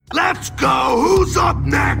Let's go! Who's up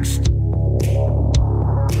next?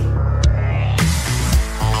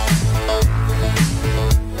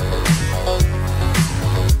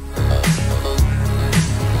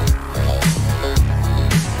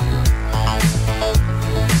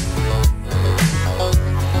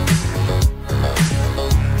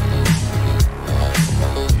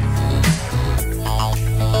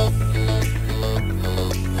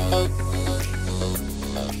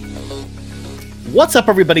 What's up,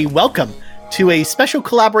 everybody? Welcome to a special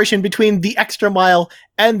collaboration between The Extra Mile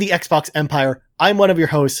and the Xbox Empire. I'm one of your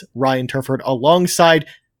hosts, Ryan Turford, alongside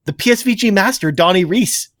the PSVG master, Donnie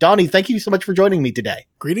Reese. Donnie, thank you so much for joining me today.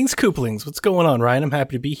 Greetings, Kooplings. What's going on, Ryan? I'm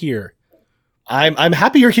happy to be here. I'm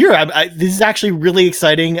happy you're here. This is actually really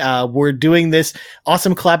exciting. We're doing this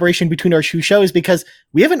awesome collaboration between our two shows because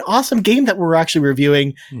we have an awesome game that we're actually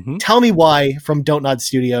reviewing. Mm-hmm. Tell Me Why from Don't Nod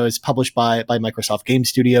Studios, published by Microsoft Game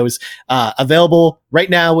Studios. Available right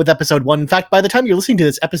now with episode 1. In fact, by the time you're listening to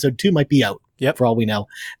this, episode 2 might be out. Yep. For all we know.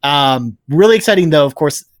 Really exciting, though, of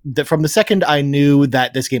course, that from the second I knew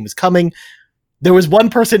that this game was coming, there was one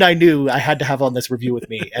person I knew I had to have on this review with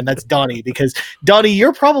me, and that's Donnie, because Donnie,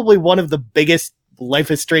 you're probably one of the biggest Life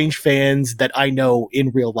is Strange fans that I know in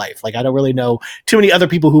real life. Like, I don't really know too many other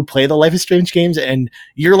people who play the Life is Strange games, and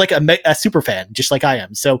you're like a super fan, just like I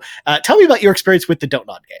am. So tell me about your experience with the Don't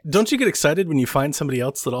Nod games. Don't you get excited when you find somebody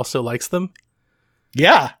else that also likes them?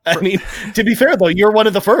 Yeah. I mean, to be fair, though, you're one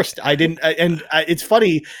of the first. It's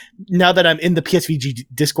funny now that I'm in the PSVG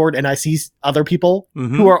Discord and I see other people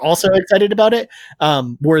who are also excited about it.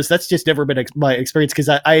 Whereas that's just never been my experience, because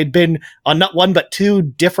I had been on not one, but two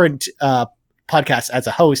different podcasts as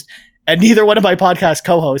a host. And neither one of my podcast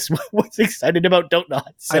co-hosts was excited about Don't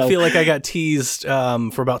Nod. So. I feel like I got teased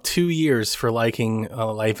for about 2 years for liking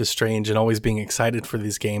Life is Strange and always being excited for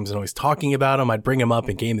these games and always talking about them. I'd bring them up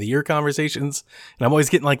in Game of the Year conversations, and I'm always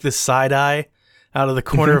getting like this side eye out of the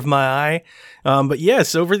corner of my eye. But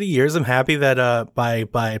yes, over the years, I'm happy that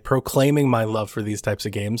by proclaiming my love for these types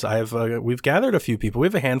of games, we've gathered a few people. We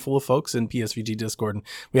have a handful of folks in PSVG Discord, and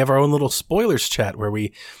we have our own little spoilers chat where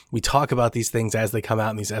we talk about these things as they come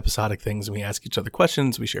out in these episodic things, and we ask each other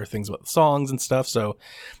questions. We share things about the songs and stuff. So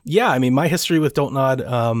yeah, I mean, my history with Don't Nod,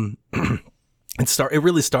 it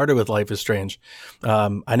really started with Life is Strange.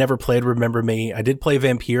 I never played Remember Me. I did play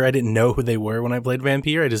Vampire. I didn't know who they were when I played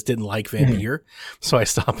Vampire. I just didn't like Vampire, so I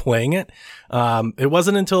stopped playing it. It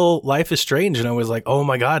wasn't until Life is Strange and I was like, oh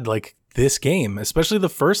my God, like this game, especially the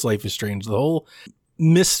first Life is Strange, the whole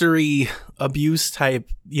mystery abuse type,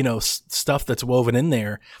 stuff that's woven in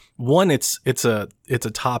there. One, it's a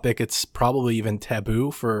topic. It's probably even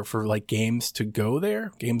taboo for like games to go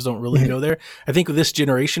there. Games don't really go there. I think with this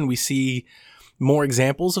generation, we see more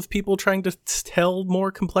examples of people trying to tell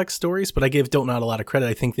more complex stories, but I give Don't Nod a lot of credit.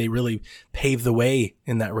 I think they really paved the way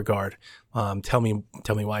in that regard. Tell Me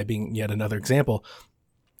Why being yet another example.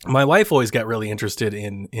 My wife always got really interested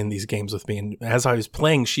in these games with me, and as I was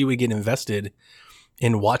playing, she would get invested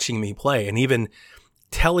in watching me play and even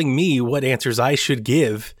telling me what answers I should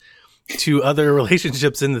give to other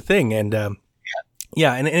relationships in the thing. And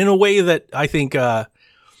and in a way that I think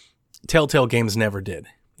Telltale Games never did.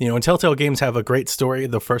 And Telltale Games have a great story.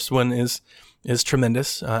 The first one is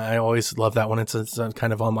tremendous. I always love that one. It's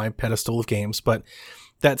kind of on my pedestal of games. But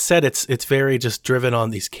that said, it's very just driven on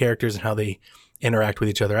these characters and how they interact with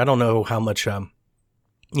each other. I don't know how much,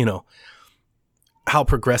 how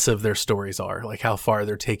progressive their stories are, like how far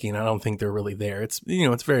they're taking. I don't think they're really there. It's,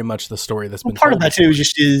 it's very much the story that's been part told of that too.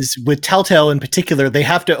 Just is with Telltale in particular, they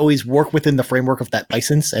have to always work within the framework of that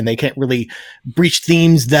license, and they can't really breach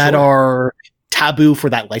themes that are taboo for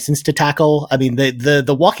that license to tackle. I mean,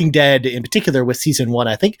 the Walking Dead in particular with season 1,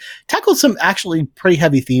 I think tackled some actually pretty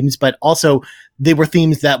heavy themes, but also they were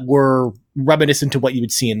themes that were reminiscent to what you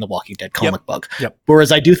would see in the Walking Dead comic book. Yep.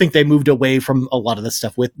 Whereas I do think they moved away from a lot of the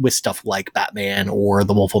stuff with stuff like Batman or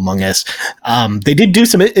The Wolf Among Us. They did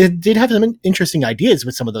have some interesting ideas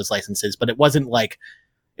with some of those licenses, but it wasn't like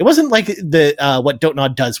the what Don't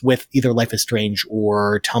Nod does with either Life is Strange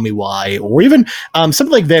or Tell Me Why, or even something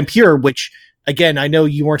like Vampire, which again, I know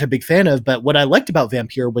you weren't a big fan of, but what I liked about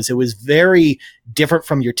Vampire was it was very different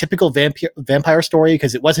from your typical vampire story,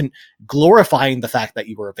 because it wasn't glorifying the fact that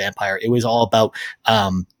you were a vampire. It was all about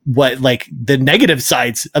what, like, the negative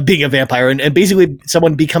sides of being a vampire, and basically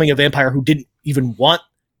someone becoming a vampire who didn't even want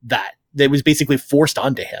that that was basically forced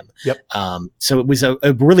onto him. Yep. So it was a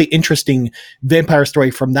really interesting vampire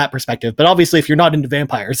story from that perspective. But obviously, if you're not into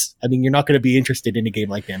vampires, I mean, you're not going to be interested in a game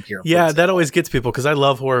like Vampire. Yeah, that always gets people because I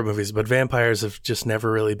love horror movies, but vampires have just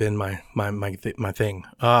never really been my thing.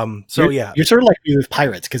 So you're sort of like me with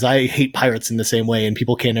pirates, because I hate pirates in the same way, and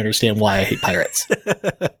people can't understand why I hate pirates.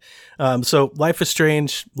 So Life is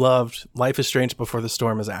Strange, loved. Life is Strange Before the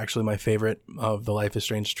Storm is actually my favorite of the Life is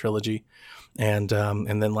Strange trilogy. And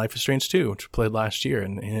then Life is Strange 2, which I played last year,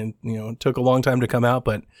 and it took a long time to come out,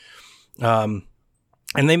 but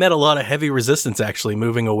and they met a lot of heavy resistance actually,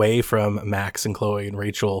 moving away from Max and Chloe and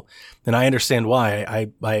Rachel, and I understand why.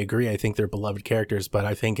 I agree. I think they're beloved characters, but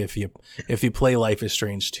I think if you play Life is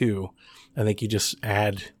Strange 2, I think you just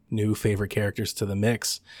add new favorite characters to the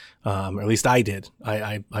mix. Or at least I did.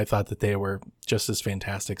 I thought that they were just as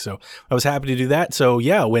fantastic, so I was happy to do that. So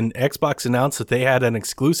yeah, when Xbox announced that they had an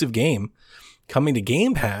exclusive game coming to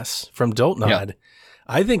Game Pass from Doltnod,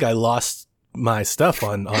 I think I lost my stuff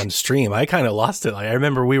on stream. I kind of lost it. Like, I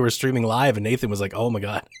remember we were streaming live and Nathan was like, "Oh my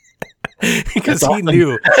God." Because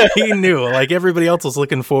he knew like everybody else was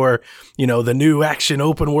looking for, the new action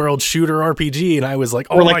open world shooter RPG. And I was like,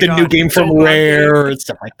 oh, or like my the God, new game from Rare and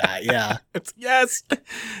stuff like that. Yeah. Yes.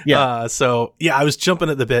 Yeah. So yeah, I was jumping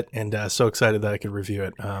at the bit and so excited that I could review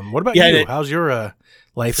it. What about you? How's your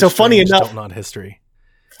Life is funny enough, Doltnod history?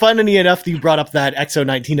 Funny enough, you brought up that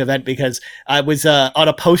XO19 event, because I was on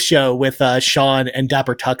a post show with Sean and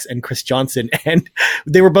Dapper Tux and Chris Johnson, and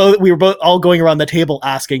we were both all going around the table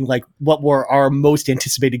asking like what were our most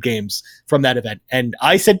anticipated games from that event. And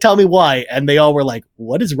I said, "Tell me why," and they all were like,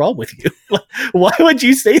 "What is wrong with you? Why would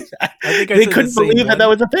you say that?" They couldn't believe that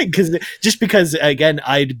was a thing, because again,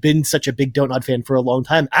 I'd been such a big Donut fan for a long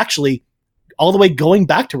time. Actually, all the way going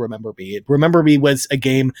back to Remember Me. Remember Me was a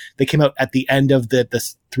game that came out at the end of the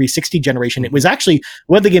 360 generation. It was actually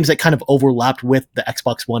one of the games that kind of overlapped with the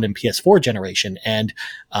Xbox One and PS4 generation. And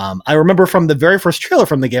I remember from the very first trailer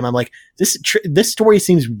from the game, I'm like, this story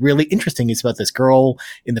seems really interesting. It's about this girl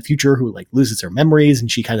in the future who like loses her memories,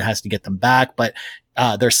 and she kind of has to get them back. But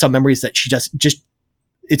there's some memories that she just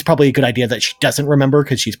it's probably a good idea that she doesn't remember,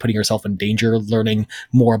 because she's putting herself in danger learning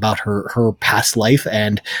more about her past life.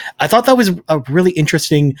 And I thought that was a really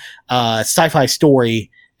interesting sci-fi story.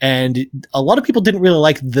 And a lot of people didn't really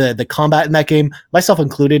like the combat in that game, myself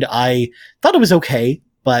included. I thought it was okay,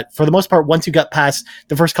 but for the most part, once you got past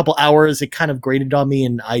the first couple hours, it kind of grated on me,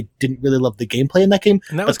 and I didn't really love the gameplay in that game.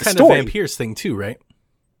 And that was kind of Vampire's thing too, right?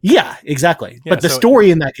 Yeah, exactly. Yeah, but the story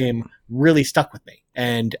in that game really stuck with me,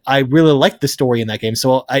 and I really liked the story in that game.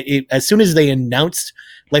 So as soon as they announced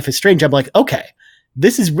Life is Strange, I'm like, okay,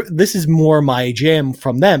 this is more my jam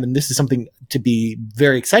from them, and this is something to be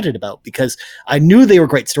very excited about, because I knew they were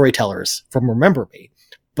great storytellers from Remember Me,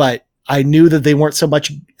 but I knew that they weren't so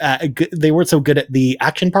good at the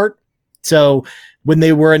action part. So when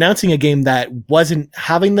they were announcing a game that wasn't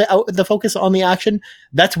having the focus on the action,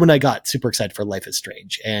 that's when I got super excited for Life is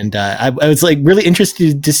Strange. And I was like really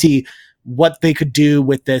interested to see what they could do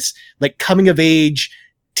with this like coming of age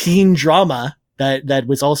teen drama that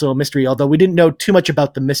was also a mystery. Although we didn't know too much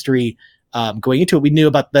about the mystery going into it. We knew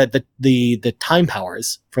about the time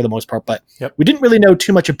powers for the most part, but we didn't really know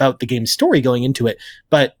too much about the game's story going into it.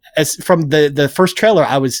 But as from the first trailer,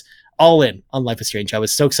 I was all in on Life is Strange. I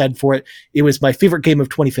was so excited for it. It was my favorite game of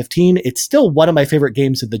 2015. It's still one of my favorite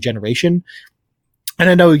games of the generation. And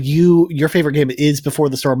I know your favorite game is Before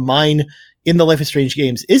the Storm. Mine in the Life is Strange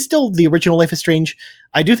games is still the original Life is Strange.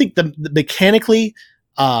 I do think the mechanically,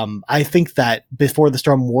 I think that Before the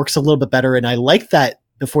Storm works a little bit better. And I like that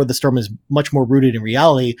Before the Storm is much more rooted in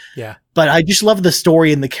reality. Yeah. But I just love the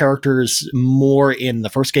story and the characters more in the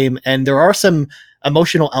first game. And there are some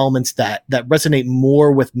emotional elements that resonate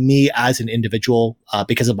more with me as an individual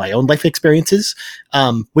because of my own life experiences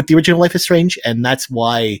with the original Life is Strange. And that's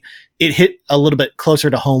why it hit a little bit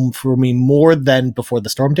closer to home for me more than Before the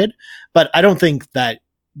Storm did. But I don't think that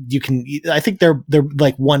I think they're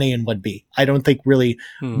like 1A and 1B. I don't think really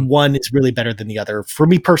one is really better than the other for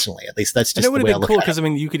me personally. At least that's just the way I look at it. It would have been cool because I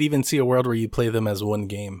mean, you could even see a world where you play them as one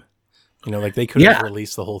game. Like they could have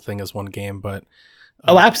released the whole thing as one game, but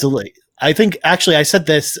oh, absolutely. I think actually I said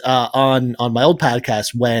this on my old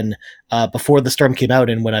podcast when Before the Storm came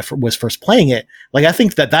out and when I was first playing it. Like I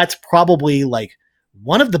think that's probably like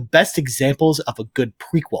one of the best examples of a good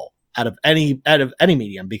prequel out of any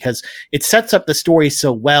medium, because it sets up the story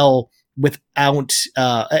so well without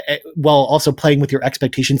while also playing with your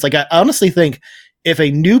expectations. Like I honestly think if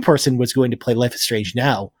a new person was going to play Life is Strange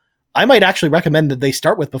now, I might actually recommend that they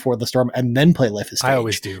start with Before the Storm and then play Life is Strange. I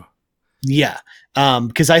always do. Yeah.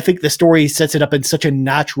 Because I think the story sets it up in such a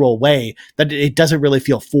natural way that it doesn't really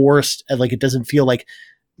feel forced. And like, it doesn't feel like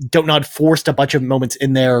Don't Nod forced a bunch of moments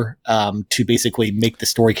in there to basically make the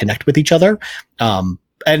story connect with each other.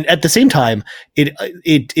 And at the same time,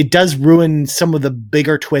 it does ruin some of the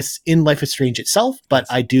bigger twists in Life is Strange itself. But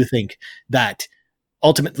I do think that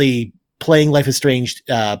ultimately playing Life is Strange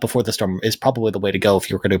Before the Storm is probably the way to go if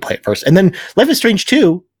you're going to play it first. And then Life is Strange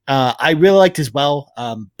 2, I really liked as well.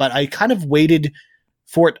 But I kind of waited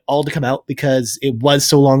for it all to come out because it was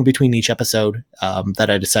so long between each episode that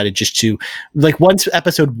I decided just to, like, once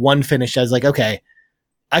episode 1 finished, I was like, okay,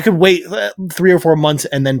 I could wait 3 or 4 months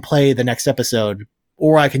and then play the next episode,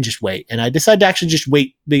 or I can just wait. And I decided to actually just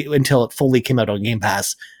wait until it fully came out on Game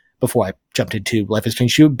Pass before I jumped into Life is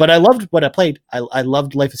Strange 2. But I loved what I played. I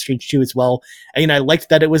loved Life is Strange 2 as well. And I liked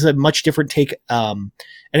that it was a much different take, and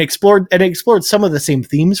explored some of the same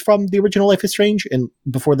themes from the original Life is Strange and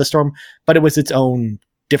Before the Storm, but it was its own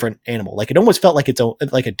different animal. Like, it almost felt like its own,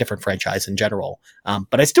 like a different franchise in general.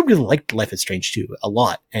 But I still really liked Life is Strange 2 a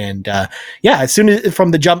lot. And as soon as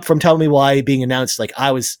from the jump from Tell Me Why being announced, like,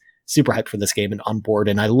 I was super hyped for this game and on board.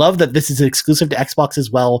 And I love that this is exclusive to Xbox as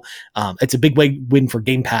well. It's a big win for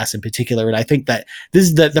Game Pass in particular. And I think that this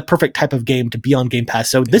is the perfect type of game to be on Game Pass.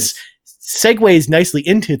 So this segues nicely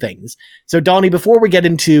into things. So Donnie, before we get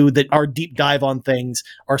into our deep dive on things,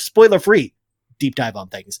 our spoiler-free deep dive on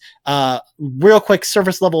things, real quick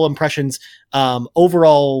surface level impressions.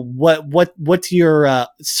 Overall, what's your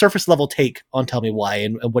surface level take on Tell Me Why,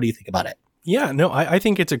 and what do you think about it? Yeah, no, I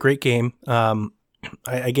think it's a great game.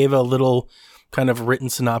 I gave a little kind of written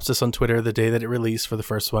synopsis on Twitter the day that it released for the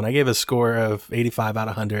first one. I gave a score of 85 out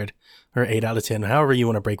of 100 or 8 out of 10, however you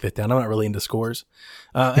want to break that down. I'm not really into scores.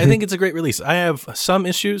 I think it's a great release. I have some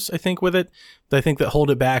issues, I think, with it. That I think that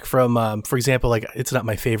hold it back from, for example, like, it's not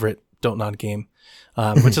my favorite Don't Nod game,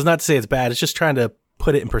 which is not to say it's bad. It's just trying to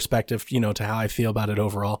put it in perspective, to how I feel about it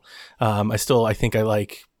overall. I think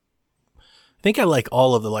I like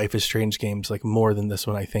all of the Life is Strange games, like, more than this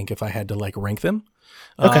one, I think, if I had to, like, rank them.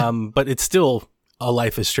 Okay. But it's still a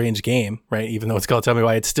Life is Strange game, right? Even though it's called Tell Me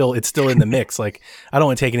Why, it's still in the mix. Like, I don't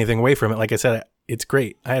want to take anything away from it. Like I said, it's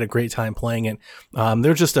great. I had a great time playing it.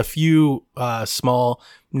 There's just a few small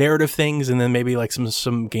narrative things, and then maybe like some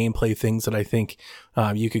gameplay things that I think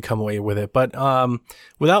you could come away with it. But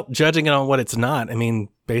without judging it on what it's not, I mean,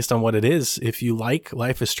 based on what it is, if you like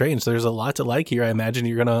Life is Strange, there's a lot to like here. I imagine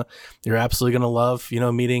you're absolutely gonna love,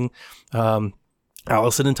 meeting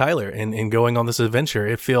Allison and Tyler and going on this adventure.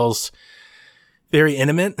 It feels very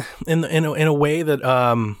intimate in a way that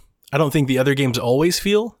I don't think the other games always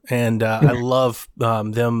feel. And I love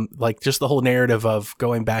them, like, just the whole narrative of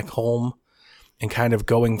going back home and kind of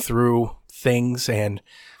going through things and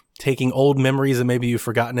taking old memories that maybe you've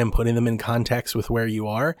forgotten and putting them in context with where you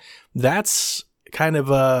are. That's kind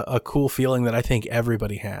of a cool feeling that I think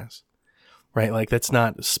everybody has, right? Like, that's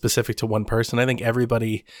not specific to one person. I think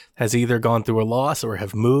everybody has either gone through a loss or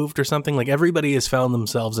have moved or something. Like, everybody has found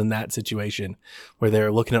themselves in that situation where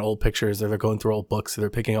they're looking at old pictures, or they're going through old books, or they're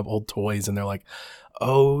picking up old toys, and they're like,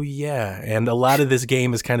 oh yeah. And a lot of this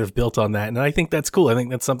game is kind of built on that. And I think that's cool. I think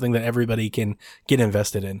that's something that everybody can get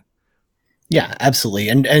invested in. Yeah, absolutely.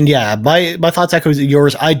 And yeah, my thoughts echo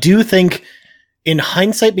yours. I do think, in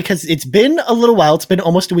hindsight, because it's been a little while, it's been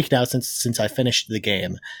almost a week now since I finished the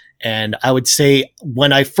game. And I would say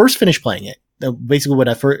when I first finished playing it, basically when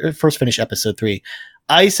I first finished episode 3,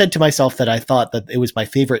 I said to myself that I thought that it was my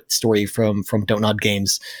favorite story from Don't Nod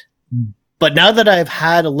games. But now that I've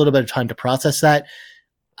had a little bit of time to process that,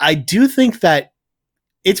 I do think that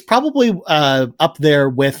it's probably up there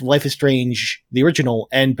with Life is Strange, the original,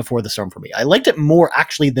 and Before the Storm for me. I liked it more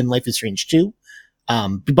actually than Life is Strange 2.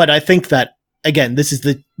 But I think that, again, this is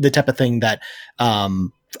the type of thing that,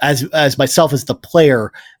 as myself as the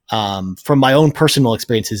player, from my own personal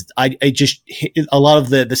experiences, I just a lot of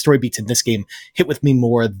the story beats in this game hit with me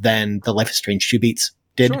more than the Life is Strange 2 beats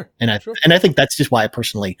did. Sure, and I think that's just why I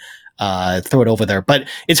personally throw it over there. But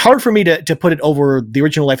it's hard for me to put it over the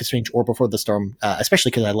original Life is Strange or Before the Storm,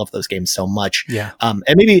 especially because I love those games so much. Yeah.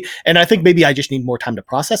 And I think maybe I just need more time to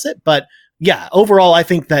process it. But yeah, overall, I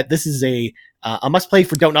think that this is a must play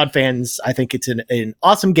for Don't Nod fans. I think it's an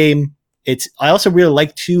awesome game. I also really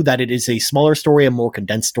like too that it is a smaller story, a more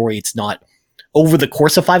condensed story. It's not over the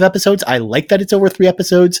course of 5 episodes. I like that it's over 3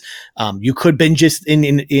 episodes. You could binge this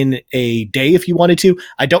in a day if you wanted to.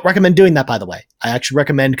 I don't recommend doing that, by the way. I actually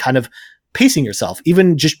recommend kind of pacing yourself.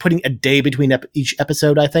 Even just putting a day between each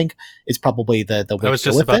episode, I think, is probably the way. I was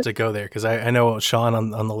just about to go there because I know Sean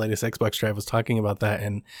on the latest Xbox Drive was talking about that,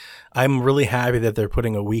 and I'm really happy that they're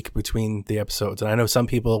putting a week between the episodes. And I know some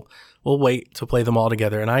people will wait to play them all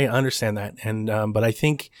together, and I understand that. And but I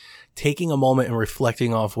think taking a moment and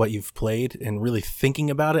reflecting off what you've played and really thinking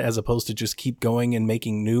about it, as opposed to just keep going and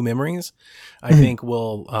making new memories, I think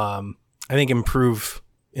will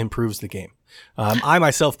improves the game. I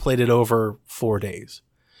myself played it over 4 days,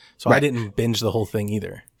 so I didn't binge the whole thing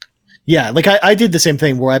either. Yeah, like I did the same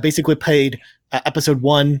thing where I basically played episode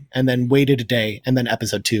 1 and then waited a day, and then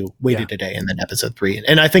episode 2 waited a day, and then episode 3.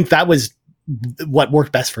 And I think that was what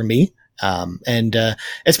worked best for me. And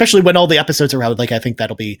especially when all the episodes are out, like I think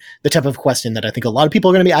that'll be the type of question that I think a lot of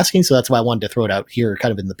people are going to be asking. So that's why I wanted to throw it out here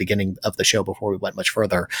kind of in the beginning of the show before we went much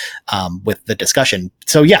further with the discussion.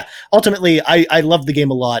 So yeah, ultimately I love the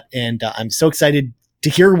game a lot, and I'm so excited to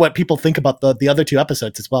hear what people think about the other 2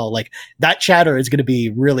 episodes as well. Like that chatter is going to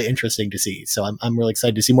be really interesting to see. So I'm really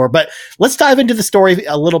excited to see more, but let's dive into the story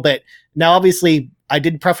a little bit. Now, obviously I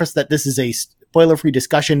did preface that this is a spoiler-free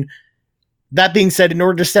discussion. That being said, in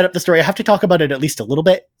order to set up the story, I have to talk about it at least a little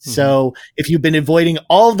bit. Mm-hmm. So if you've been avoiding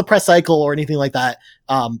all of the press cycle or anything like that,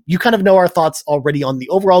 you kind of know our thoughts already on the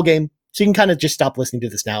overall game. So you can kind of just stop listening to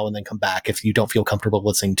this now and then come back if you don't feel comfortable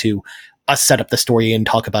listening to us set up the story and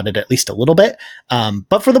talk about it at least a little bit.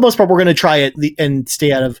 But for the most part, we're going to try it and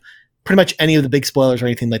stay out of pretty much any of the big spoilers or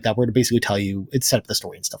anything like that. We're going to basically tell you it's set up the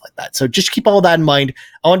story and stuff like that. So just keep all that in mind.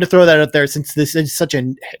 I wanted to throw that out there since this is such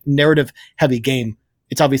a narrative heavy game.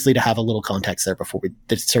 It's obviously to have a little context there before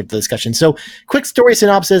we start the discussion. So quick story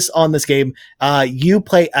synopsis on this game. You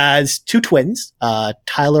play as 2 twins,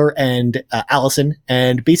 Tyler and Allison,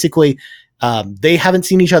 and basically they haven't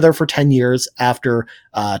seen each other for 10 years after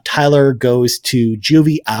Tyler goes to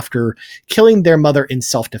juvie after killing their mother in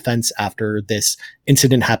self-defense after this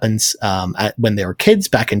incident happens when they were kids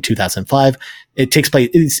back in 2005. It takes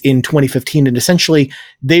place in 2015, and essentially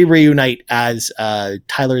they reunite as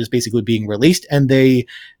Tyler is basically being released, and they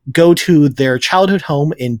go to their childhood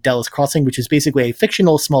home in Delos Crossing, which is basically a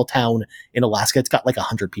fictional small town in Alaska. It's got like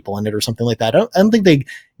 100 people in it or something like that. I don't think they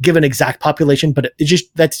give an exact population, but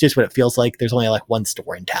that's just what it feels like. There's only like 1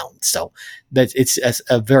 store in town. So it's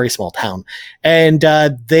a very small town. And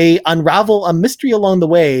they unravel a mystery along the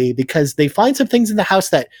way because they find some things in the house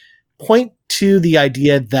that point to the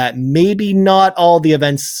idea that maybe not all the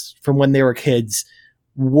events from when they were kids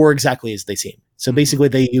were exactly as they seem. So basically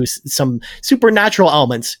they use some supernatural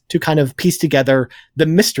elements to kind of piece together the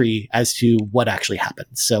mystery as to what actually happened.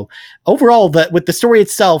 So overall, with the story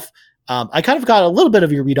itself, I kind of got a little bit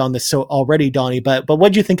of your read on this already, Donnie, but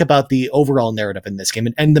what do you think about the overall narrative in this game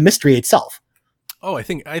and the mystery itself? Oh, I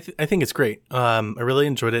think it's great. I really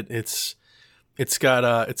enjoyed it. It's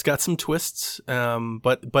got some twists,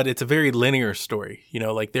 but it's a very linear story. You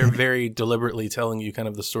know, like they're very deliberately telling you kind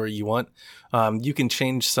of the story you want. You can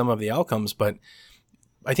change some of the outcomes, but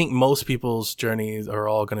I think most people's journeys are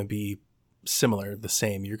all going to be similar, the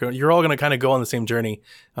same. You're all going to kind of go on the same journey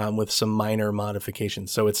with some minor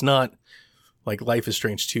modifications. So it's not like Life is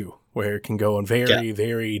Strange 2, where it can go on very,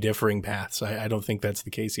 very differing paths. I don't think that's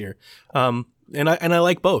the case here. And I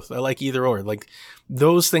like both. I like either or. Like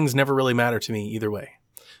those things never really matter to me either way.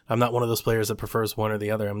 I'm not one of those players that prefers one or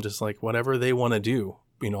the other. I'm just like, whatever they want to do,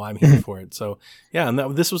 I'm here for it. So yeah,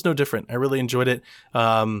 and this was no different. I really enjoyed it.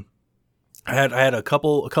 I had a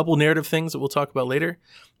couple narrative things that we'll talk about later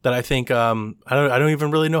that I think I don't even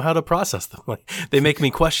really know how to process them. Like they make me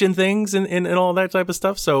question things and all that type of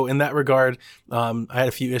stuff. So in that regard, I had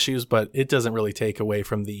a few issues, but it doesn't really take away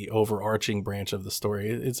from the overarching branch of the story.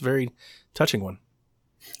 It's a very touching one.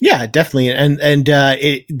 Yeah, definitely. And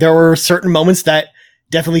there were certain moments that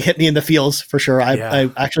definitely hit me in the feels for sure. I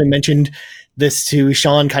actually mentioned this to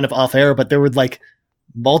Sean kind of off air, but there were like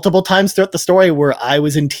multiple times throughout the story where I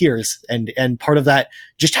was in tears, and part of that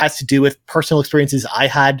just has to do with personal experiences I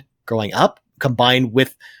had growing up combined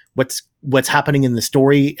with what's happening in the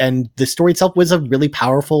story. And the story itself was a really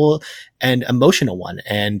powerful and emotional one.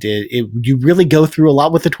 And you really go through a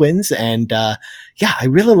lot with the twins. And I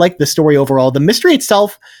really liked the story overall. The mystery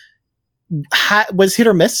itself was hit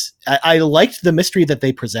or miss. I liked the mystery that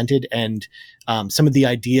they presented and some of the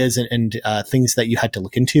ideas and things that you had to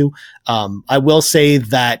look into. I will say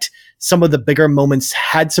that some of the bigger moments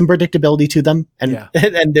had some predictability to them, and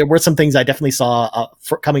and there were some things I definitely saw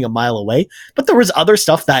coming a mile away. But there was other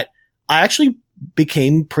stuff that I actually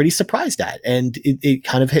became pretty surprised at, and it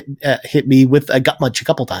kind of hit me with a gut punch a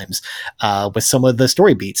couple times with some of the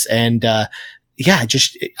story beats. And I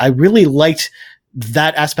really liked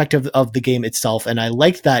that aspect of the game itself. And I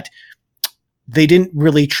liked that they didn't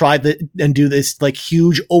really try and do this like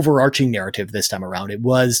huge overarching narrative this time around. It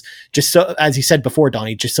was just so, as you said before,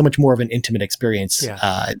 Donnie, just so much more of an intimate experience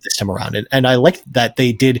this time around. And I liked that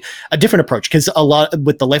they did a different approach, because a lot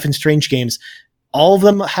with the Life is Strange games, all of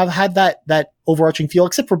them have had that overarching feel,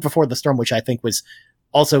 except for Before the Storm, which I think was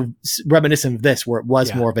also reminiscent of this, where it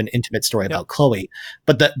was more of an intimate story about Chloe.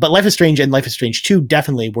 But Life is Strange and Life is Strange 2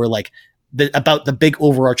 definitely were like about the big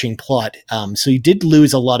overarching plot. So you did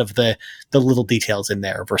lose a lot of the little details in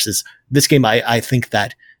there, versus this game. I think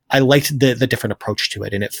that I liked the different approach to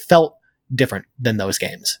it, and it felt different than those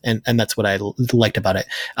games. And that's what I liked about it.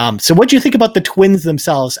 So what do you think about the twins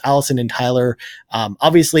themselves, Allison and Tyler?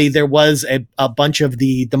 Obviously there was a bunch of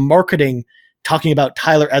the marketing talking about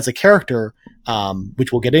Tyler as a character,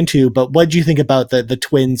 which we'll get into, but what do you think about the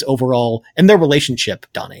twins overall and their relationship,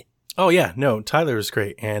 Donnie? Oh yeah, no, Tyler is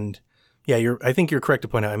great. And yeah, I think you're correct to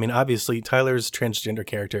point out. I mean, obviously Tyler's a transgender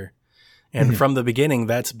character, and from the beginning,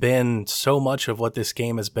 that's been so much of what this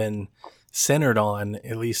game has been centered on,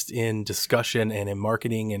 at least in discussion and in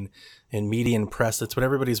marketing and in media and press. That's what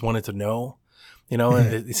everybody's wanted to know. You know,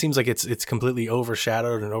 it seems like it's completely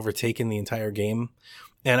overshadowed and overtaken the entire game.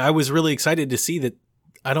 And I was really excited to see that.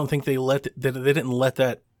 I don't think they didn't let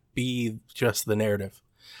that be just the narrative.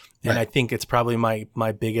 And I think it's probably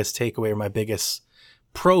my biggest takeaway, or my biggest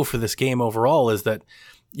pro for this game overall, is that,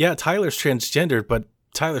 yeah, Tyler's transgendered, but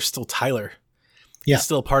Tyler's still Tyler. Yeah. He's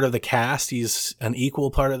still part of the cast. He's an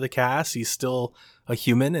equal part of the cast. He's still a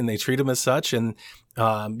human, and they treat him as such. And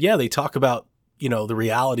they talk about, you know, the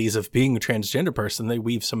realities of being a transgender person. They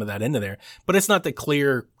weave some of that into there, but it's not the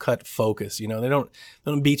clear cut focus. You know, they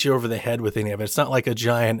don't beat you over the head with any of it. It's not like a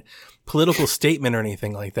giant political statement or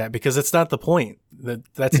anything like that, because it's not the point.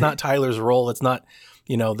 That's not Tyler's role. It's not,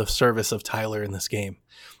 you know, the service of Tyler in this game.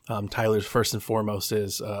 Tyler's first and foremost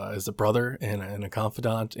is a brother and a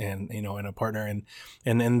confidant, and, you know, and a partner. And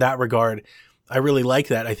in that regard, I really like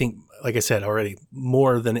that. I think, like I said already,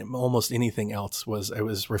 more than almost anything else, it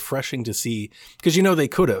was refreshing to see, because, you know, they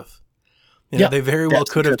could have, they very well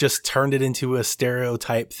could have just turned it into a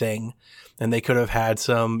stereotype thing, and they could have had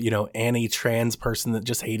some, you know, anti-trans person that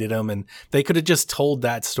just hated him, and they could have just told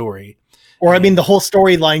that story. Or, I mean, the whole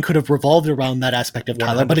storyline could have revolved around that aspect of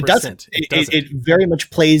Tyler, but it doesn't. It very much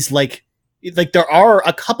plays like there are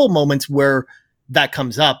a couple moments where that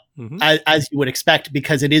comes up, as you would expect,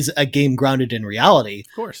 because it is a game grounded in reality.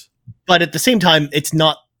 Of course. But at the same time, it's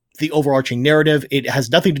not the overarching narrative. It has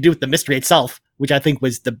nothing to do with the mystery itself, which I think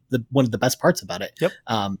was the one of the best parts about it. Yep.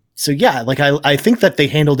 So yeah, like I think that they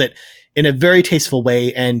handled it in a very tasteful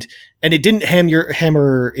way, and it didn't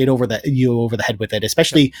hammer it over the head with it,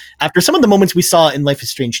 especially after some of the moments we saw in Life is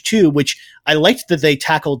Strange 2, which I liked that they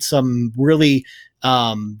tackled some really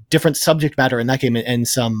different subject matter in that game, and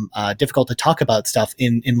some difficult to talk about stuff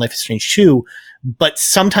in Life is Strange 2, but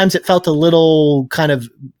sometimes it felt a little kind of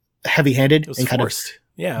heavy-handed and kind forced.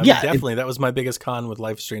 Definitely. That was my biggest con with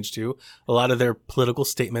Life is Strange 2. A lot of their political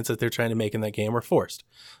statements that they're trying to make in that game were forced.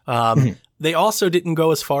 They also didn't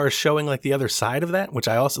go as far as showing like the other side of that, which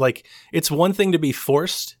I also like. It's one thing to be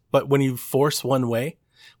forced, but when you force one way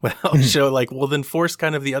without show, like, well, then force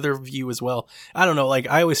kind of the other view as well. I don't know. Like,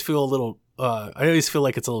 I always feel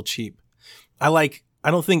like it's a little cheap. I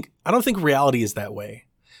don't think reality is that way.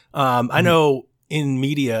 I know in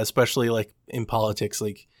media, especially like in politics,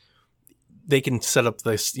 like, they can set up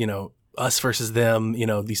this, you know, us versus them, you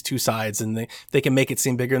know, these two sides, and they can make it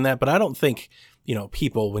seem bigger than that. But I don't think, you know,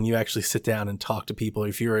 people, when you actually sit down and talk to people,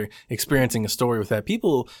 if you're experiencing a story with that,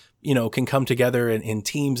 people, you know, can come together in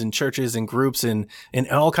teams and churches and groups and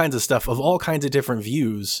all kinds of stuff, of all kinds of different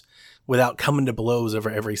views, without coming to blows over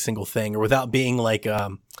every single thing, or without being like,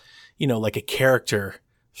 you know, like a character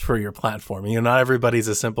for your platform. You know, not everybody's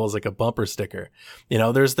as simple as like a bumper sticker. You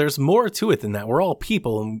know, there's more to it than that. We're all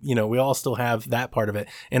people, and, you know, we all still have that part of it.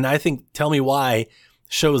 And I think Tell Me Why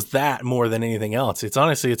shows that more than anything else. It's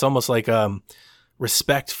honestly, it's almost like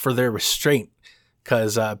respect for their restraint,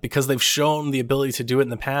 because they've shown the ability to do it in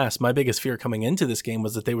the past. My biggest fear coming into this game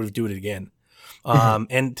was that they would do it again.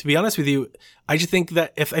 And to be honest with you, I just think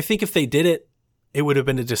that if they did it, it would have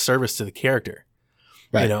been a disservice to the character.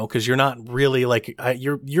 Right. You know, because you're not really like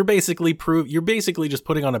you're basically just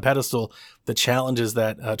putting on a pedestal the challenges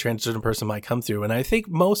that a transgender person might come through. And I think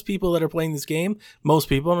most people that are playing this game, I'm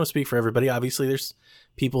going to speak for everybody. Obviously, there's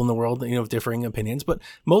people in the world, you know, with differing opinions, but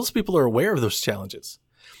most people are aware of those challenges.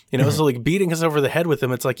 You know, so like beating us over the head with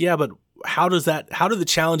them, it's like, yeah, but how do the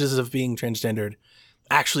challenges of being transgendered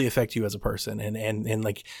actually affect you as a person? And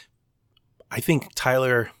like, I think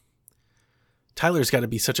Tyler's got to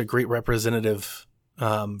be such a great representative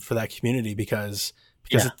for that community, because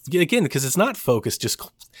because because it's not focused. Just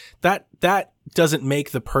that doesn't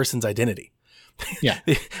make the person's identity. Yeah,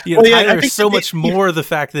 Tyler is so much more the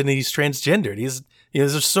fact that he's transgendered.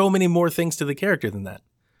 There's so many more things to the character than that.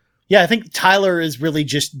 Yeah, I think Tyler is really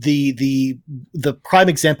just the prime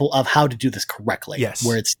example of how to do this correctly. Yes,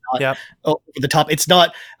 where it's not over the top. It's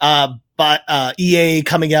not EA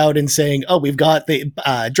coming out and saying, "Oh, we've got the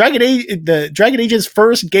Dragon Age's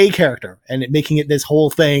first gay character," and making it this whole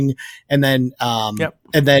thing, and then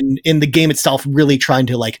in the game itself, really trying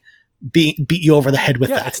to like beat you over the head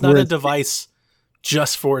with that. It's not a device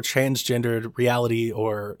just for transgendered reality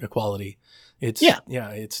or equality.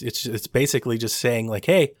 It's basically just saying like,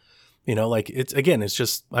 hey. It's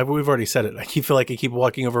just, we've already said it. I feel like I keep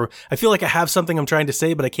walking over. I feel like I have something I'm trying to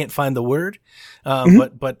say, but I can't find the word.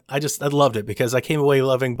 But I loved it because I came away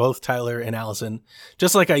loving both Tyler and Allison,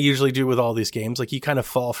 just like I usually do with all these games. Like you kind of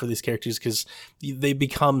fall for these characters because they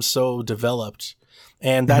become so developed.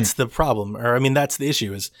 And that's the problem. Or, I mean, that's the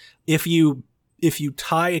issue is if you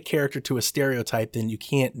tie a character to a stereotype, then you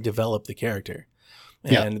can't develop the character.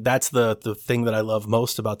 And that's the thing that I love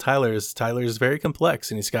most about Tyler is very complex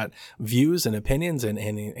and he's got views and opinions and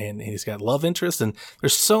he's got love interests and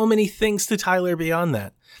there's so many things to Tyler beyond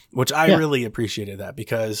that, which I really appreciated that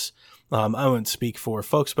because I wouldn't speak for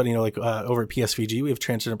folks, but over at PSVG, we have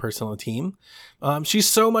transgender person on the team. She's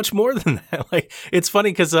so much more than that. Like it's funny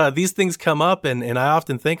because these things come up and I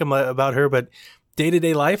often think about her, but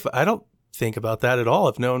day-to-day life, I don't think about that at all.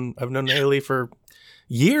 I've known Haley for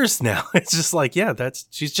years now. It's just like,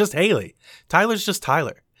 she's just Haley. Tyler's just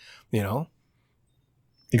Tyler,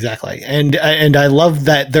 Exactly. And I love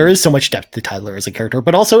that there is so much depth to Tyler as a character,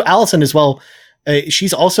 but also Allison as well.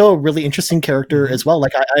 She's also a really interesting character as well.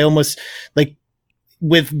 Like I almost like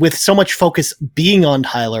with so much focus being on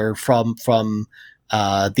Tyler from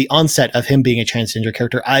the onset of him being a transgender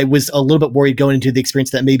character, I was a little bit worried going into the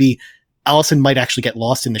experience that maybe Allison might actually get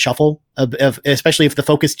lost in the shuffle of especially if the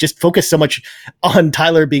focus so much on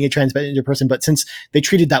Tyler being a transgender person. But since they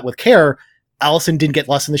treated that with care, Allison didn't get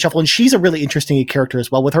lost in the shuffle. And she's a really interesting character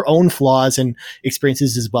as well with her own flaws and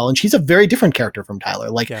experiences as well. And she's a very different character from Tyler.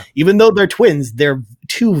 Even though they're twins, they're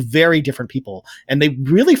two very different people and they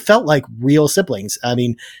really felt like real siblings. I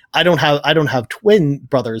mean, I don't have twin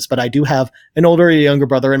brothers, but I do have an older and younger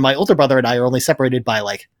brother, and my older brother and I are only separated by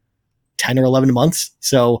like 10 or 11 months.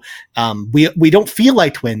 So, we don't feel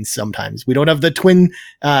like twins sometimes. We don't have the twin,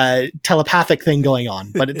 telepathic thing going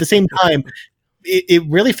on, but at the same time, it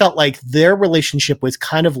really felt like their relationship was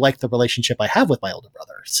kind of like the relationship I have with my older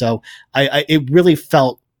brother. So it really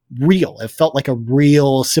felt real. It felt like a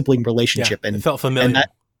real sibling relationship. And it felt familiar.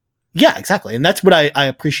 Yeah, exactly. And that's what I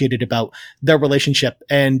appreciated about their relationship.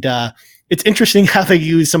 And, it's interesting how they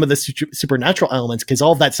use some of the supernatural elements because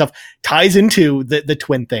all of that stuff ties into the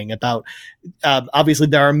twin thing about, obviously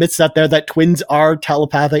there are myths out there that twins are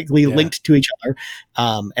telepathically linked to each other.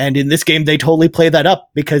 And in this game, they totally play that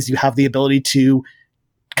up because you have the ability to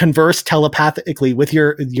converse telepathically with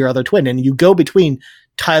your other twin and you go between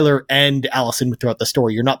Tyler and Allison throughout the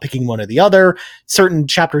story. You're not picking one or the other. Certain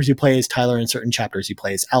chapters you play as Tyler and certain chapters you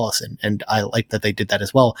play as Allison. And I like that they did that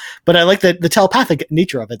as well. But I like the telepathic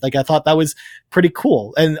nature of it. Like I thought that was pretty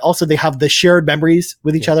cool. And also they have the shared memories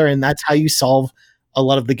with each other. And that's how you solve a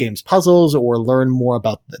lot of the game's puzzles or learn more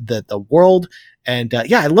about the world. And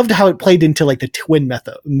I loved how it played into like the twin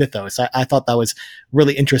mythos. I thought that was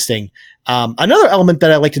really interesting. Another element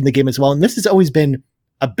that I liked in the game as well, and this has always been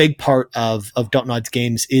a big part of Dontnod's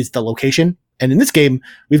games, is the location. And in this game,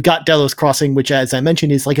 we've got Delos Crossing, which, as I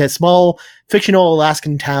mentioned, is like a small fictional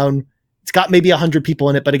Alaskan town. It's got maybe 100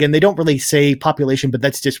 people in it, but again, they don't really say population, but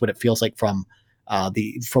that's just what it feels like from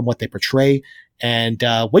what they portray. And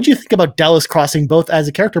what do you think about Delos Crossing, both as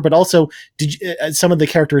a character, but also some of the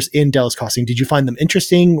characters in Delos Crossing? Did you find them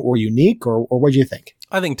interesting or unique, or what do you think?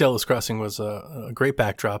 I think Delos Crossing was a great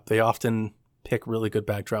backdrop. They often pick really good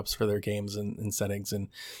backdrops for their games and settings. And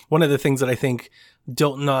one of the things that I think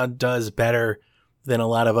Dontnod does better than a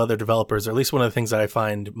lot of other developers, or at least one of the things that I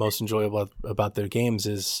find most enjoyable about their games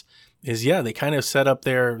is they kind of set up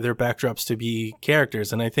their backdrops to be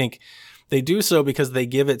characters. And I think they do so because they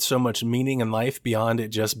give it so much meaning and life beyond it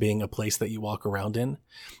just being a place that you walk around in.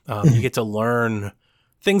 You get to learn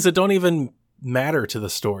things that don't even matter to the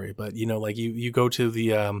story, but like you go to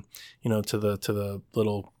the to the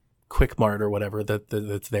little Quick Mart or whatever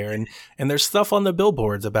that's there, and there's stuff on the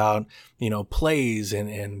billboards about plays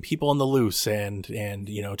and people on the loose and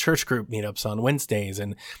church group meetups on Wednesdays,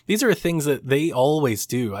 and these are things that they always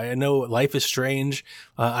do. I know Life is Strange.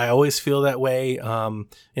 I always feel that way.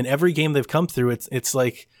 In every game they've come through, it's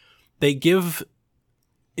like they give,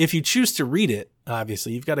 if you choose to read it,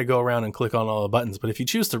 obviously. You've got to go around and click on all the buttons. But if you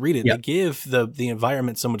choose to read it, Yeah. they give the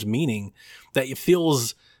environment so much meaning that it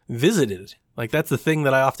feels visited. Like that's the thing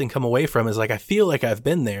that I often come away from is like I feel like I've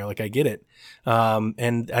been there, like I get it,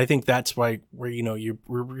 and I think that's why you're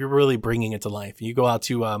really bringing it to life. You go out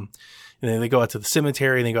to and then they go out to the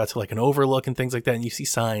cemetery and they go out to like an overlook and things like that, and you see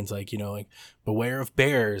signs like like beware of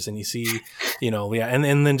bears, and you see and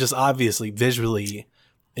then just obviously visually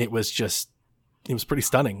it was pretty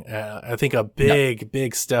stunning. I think a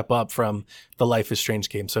big step up from the Life is Strange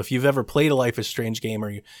game. So if you've ever played a Life is Strange game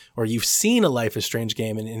or you've seen a Life is Strange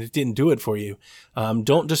game and it didn't do it for you,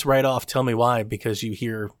 don't just write off Tell Me Why because you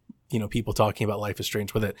hear, people talking about Life is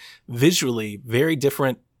Strange with it. Visually, very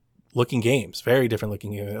different looking games, very different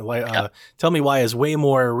looking. Tell Me Why is way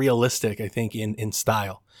more realistic, I think, in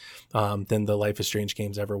style. Than the Life is Strange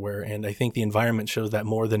games ever were. And I think the environment shows that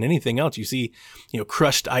more than anything else. You see,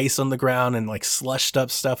 crushed ice on the ground and like slushed up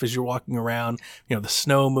stuff as you're walking around. The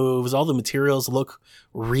snow moves, all the materials look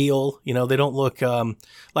real. They don't look,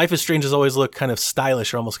 Life is Strange has always looked kind of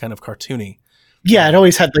stylish or almost kind of cartoony. Yeah, it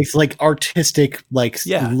always had this like artistic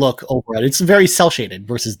look over it. It's very cel shaded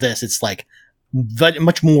versus this. It's like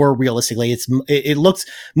much more realistically. It looks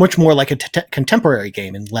much more like a contemporary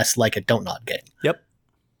game and less like a Don't Nod game. Yep.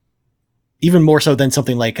 Even more so than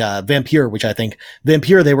something like Vampire, which I think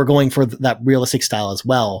Vampire, they were going for that realistic style as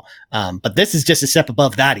well. But this is just a step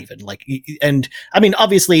above that even. And I mean,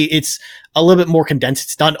 obviously it's a little bit more condensed.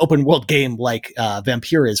 It's not an open world game like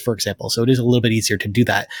Vampire is, for example. So it is a little bit easier to do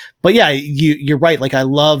that. But yeah, you're right. Like I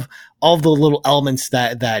love all the little elements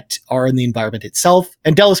that are in the environment itself.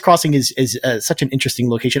 And Delos Crossing is such an interesting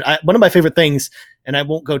location. One of my favorite things, and I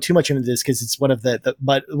won't go too much into this because it's one of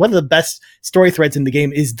the best story threads in the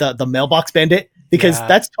game is the mailbox bandit, because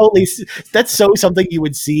that's so something you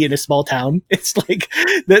would see in a small town. It's like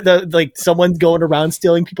like someone's going around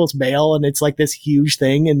stealing people's mail, and it's like this huge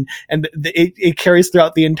thing, and it carries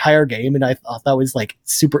throughout the entire game. And I thought that was like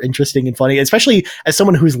super interesting and funny, especially as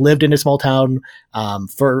someone who's lived in a small town.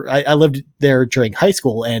 I lived there during high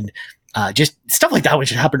school, and just stuff like that would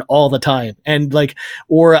just happen all the time. And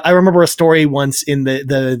or I remember a story once in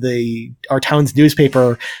our town's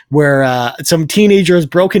newspaper where some teenagers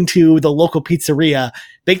broke into the local pizzeria,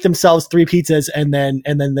 baked themselves 3 pizzas, and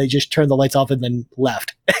then they just turned the lights off and then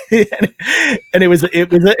left. And it was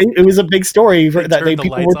a big story that people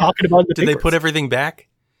were talking about. Did they put everything back?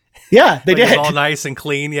 Yeah, they did. It was all nice and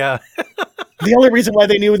clean. Yeah. The only reason why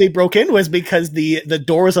they knew they broke in was because the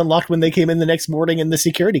door was unlocked when they came in the next morning and the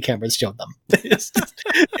security cameras showed them.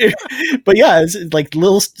 But yeah, it's like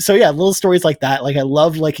little stories like that. Like I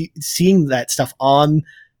love seeing that stuff on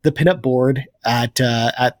the pinup board at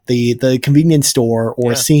the convenience store,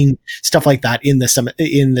 or seeing stuff like that in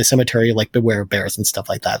the cemetery, like Beware of Bears and stuff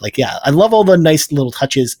like that. Like, yeah, I love all the nice little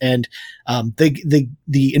touches, and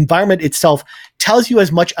the environment itself tells you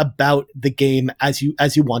as much about the game as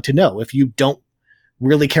you want to know. If you don't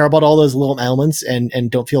really care about all those little elements and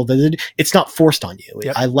don't feel visited, it's not forced on you.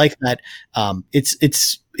 Yep. I like that.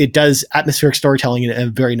 It does atmospheric storytelling in a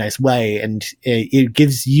very nice way, and it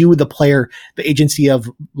gives you, the player, the agency of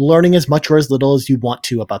learning as much or as little as you want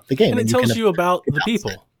to about the game. And it tells you about the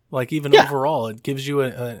people. Like even overall, it gives you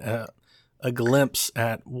a glimpse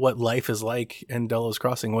at what life is like in Delos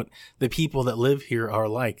Crossing, what the people that live here are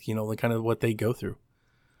like, the kind of what they go through.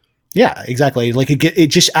 Yeah, exactly. Like it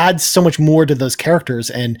just adds so much more to those characters,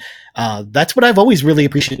 and that's what I've always really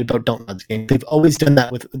appreciated about Don't Nod's game. They've always done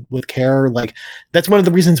that with care. Like that's one of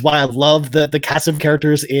the reasons why I love the cast of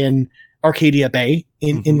characters in Arcadia Bay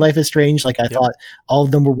in Life is Strange. Like I thought all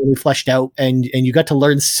of them were really fleshed out, and you got to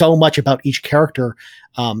learn so much about each character.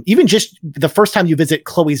 Even just the first time you visit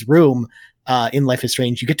Chloe's room in Life is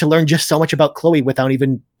Strange, you get to learn just so much about Chloe without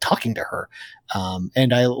even talking to her.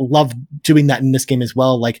 And I love doing that in this game as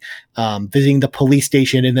well, like visiting the police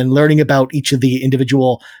station and then learning about each of the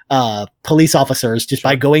individual police officers just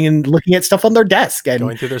by going and looking at stuff on their desk and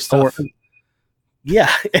going through their stuff.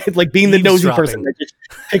 Like being the nosy person that just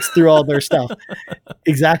picks through all their stuff.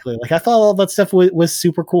 Exactly. Like I thought all that stuff was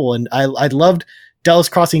super cool, and I loved Delos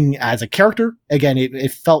Crossing as a character. Again,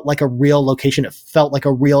 it felt like a real location. It felt like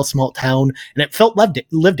a real small town, and it felt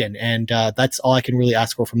lived in. And that's all I can really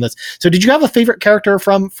ask for from this. So did you have a favorite character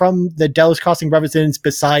from the Delos Crossing Revisitants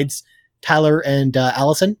besides Tyler and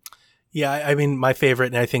Allison? Yeah, I mean, my favorite,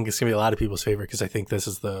 and I think it's going to be a lot of people's favorite, because I think this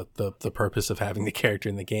is the purpose of having the character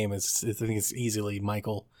in the game, is I think it's easily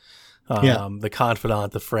Michael. The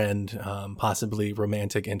confidant, the friend, possibly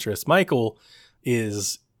romantic interest. Michael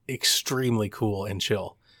is extremely cool and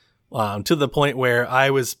chill, to the point where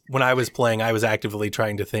when I was playing, I was actively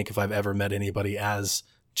trying to think if I've ever met anybody as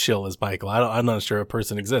chill as Michael. I'm not sure a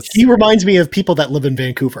person exists. He reminds me of people that live in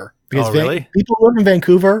Vancouver. Because really? People who live in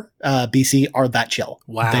Vancouver, BC, are that chill.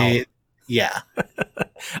 Wow. Yeah.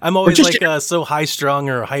 I'm always like so high strung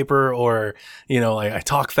or hyper, or like I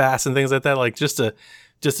talk fast and things like that. Like just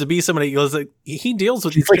to be somebody, he deals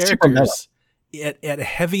with these characters at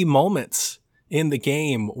heavy moments in the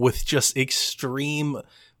game with just extreme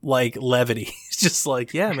like levity. It's just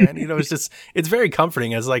like, yeah, man, it's very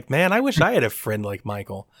comforting. As like, man, I wish I had a friend like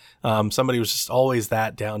Michael. Somebody who's just always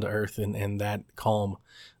that down to earth and that calm.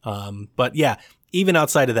 But yeah, even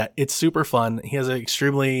outside of that, it's super fun. He has an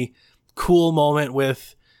extremely cool moment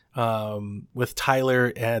with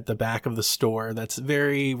Tyler at the back of the store that's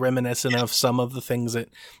very reminiscent of some of the things that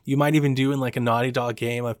you might even do in like a Naughty Dog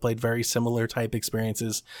game. I've played very similar type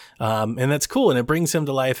experiences, and that's cool, and it brings him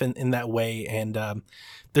to life in that way. And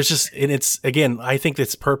there's just, and it's, again, I think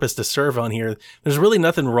its purpose to serve on here, there's really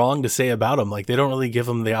nothing wrong to say about him. Like, they don't really give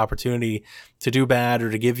him the opportunity to do bad or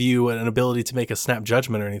to give you an ability to make a snap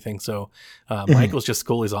judgment or anything. So Michael's just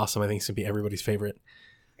cool. He's awesome. I think he's gonna be everybody's favorite.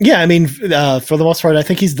 Yeah, I mean, for the most part, I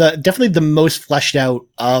think he's definitely the most fleshed out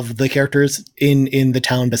of the characters in the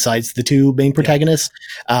town besides the two main protagonists.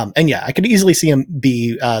 And yeah, I could easily see him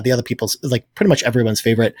be the other people's, like pretty much everyone's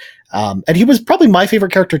favorite. And he was probably my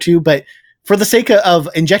favorite character too, but for the sake of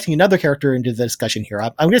injecting another character into the discussion here,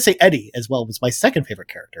 I'm going to say Eddie as well was my second favorite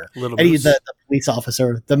character. Eddie, the police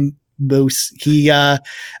officer, the Moose. He,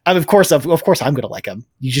 of course, I'm going to like him.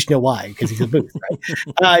 You just know why, because he's a Moose,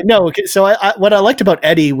 right? No. So what I liked about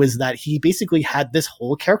Eddie was that he basically had this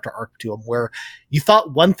whole character arc to him, where you thought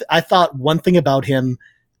I thought one thing about him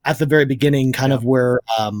at the very beginning, kind of where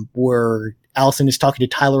Allison is talking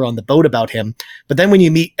to Tyler on the boat about him. But then when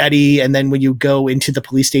you meet Eddie, and then when you go into the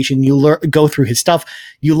police station, you go through his stuff,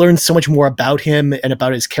 you learn so much more about him and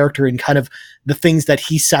about his character and kind of the things that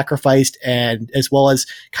he sacrificed, and as well as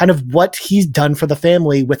kind of what he's done for the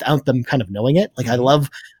family without them kind of knowing it. Like, I love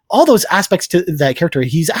all those aspects to that character.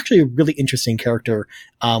 He's actually a really interesting character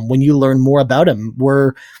when you learn more about him.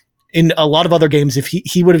 Where in a lot of other games, if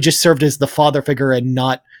he would have just served as the father figure and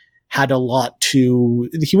not had a lot to,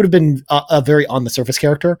 he would have been a very on the surface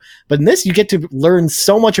character. But in this, you get to learn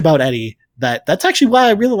so much about Eddie that's actually why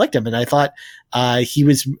I really liked him. And I thought he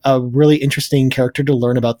was a really interesting character to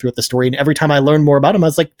learn about throughout the story. And every time I learned more about him, I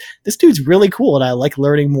was like, this dude's really cool. And I like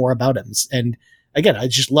learning more about him. And again, I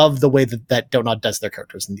just love the way that Don't does their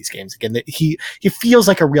characters in these games. Again, that he feels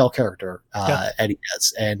like a real character, Eddie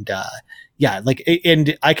does. And yeah, like,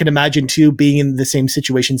 and I can imagine too, being in the same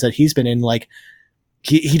situations that he's been in, like,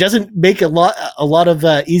 he doesn't make a lot of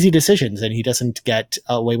easy decisions, and he doesn't get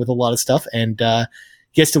away with a lot of stuff, and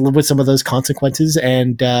he has to live with some of those consequences.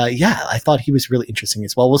 And yeah, I thought he was really interesting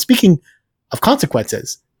as well. Well, speaking of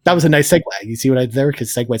consequences, that was a nice segue. You see what I did there?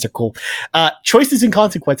 Because segues are cool. Choices and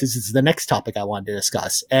consequences is the next topic I wanted to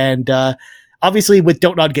discuss. And obviously with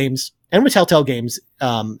Don't Nod games and with Telltale games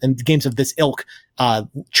and games of this ilk,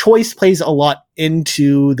 choice plays a lot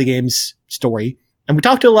into the game's story. And we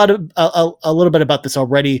talked a little bit about this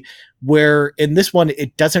already, where in this one,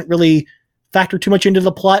 it doesn't really factor too much into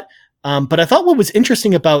the plot. But I thought what was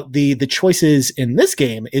interesting about the choices in this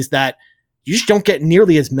game is that you just don't get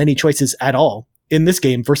nearly as many choices at all in this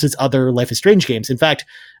game versus other Life is Strange games. In fact,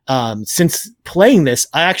 since playing this,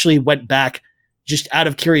 I actually went back just out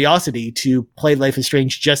of curiosity to play Life is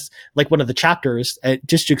Strange, just like one of the chapters,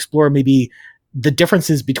 just to explore maybe the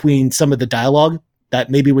differences between some of the dialogue that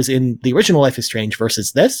maybe was in the original Life is Strange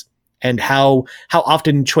versus this, and how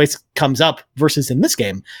often choice comes up versus in this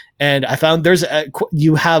game. And I found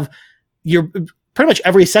you're pretty much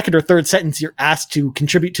every second or third sentence you're asked to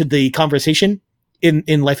contribute to the conversation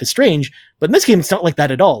in Life is Strange. But in this game, it's not like that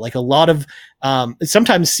at all. Like, a lot of,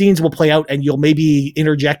 sometimes scenes will play out and you'll maybe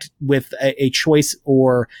interject with a choice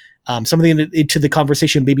or something into the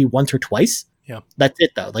conversation maybe once or twice. Yeah, that's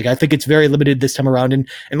it though. Like, I think it's very limited this time around. And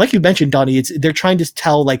like you mentioned, Donnie, they're trying to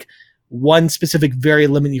tell like one specific, very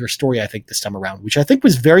linear story, I think, this time around, which I think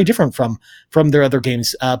was very different from their other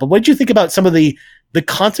games. But what did you think about some of the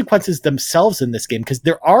consequences themselves in this game? Because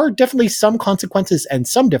there are definitely some consequences and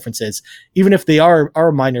some differences, even if they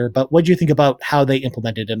are minor. But what do you think about how they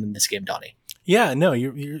implemented them in this game, Donnie? Yeah, no,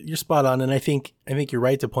 you're spot on. And I think you're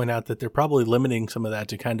right to point out that they're probably limiting some of that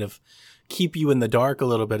to kind of keep you in the dark a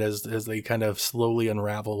little bit as they kind of slowly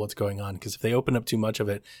unravel what's going on. Because if they open up too much of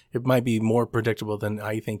it, it might be more predictable than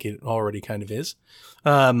I think it already kind of is.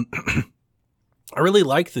 I really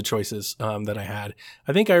liked the choices that I had.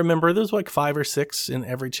 I think I remember there's like 5 or 6 in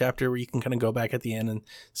every chapter where you can kind of go back at the end and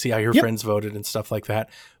see how your friends voted and stuff like that.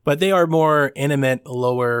 But they are more intimate,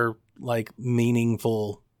 lower, like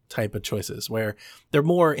meaningful type of choices where they're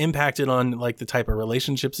more impacted on like the type of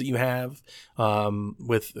relationships that you have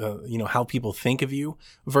with how people think of you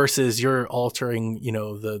versus you're altering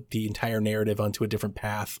the entire narrative onto a different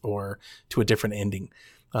path or to a different ending.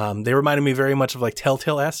 They reminded me very much of like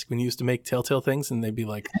Telltale-esque when you used to make Telltale things and they'd be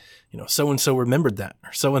like, so-and-so remembered that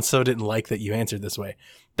or so-and-so didn't like that you answered this way.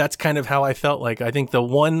 That's kind of how I felt. Like I think the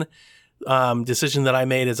one decision that I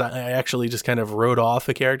made is I actually just kind of wrote off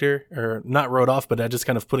a character, or not wrote off, but I just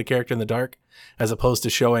kind of put a character in the dark as opposed to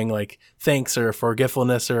showing like thanks or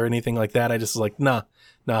forgetfulness or anything like that. I just was like, no,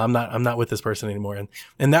 I'm not with this person anymore.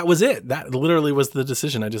 And that was it. That literally was the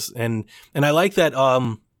decision. And I like that,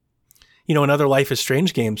 in other Life is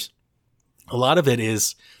Strange games, a lot of it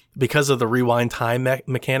is because of the rewind time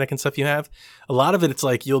mechanic and stuff you have. A lot of it, it's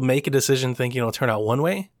like you'll make a decision thinking it'll turn out one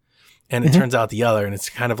way, and it turns out the other, and it's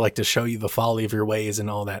kind of like to show you the folly of your ways and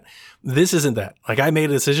all that. This isn't that. Like I made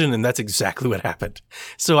a decision, and that's exactly what happened.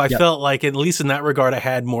 So I felt like, at least in that regard, I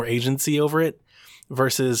had more agency over it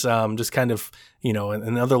versus just kind of,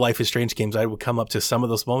 in other Life is Strange games, I would come up to some of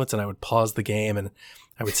those moments, and I would pause the game, and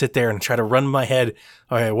I would sit there and try to run in my head,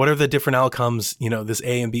 okay, what are the different outcomes, this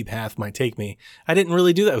A and B path might take me? I didn't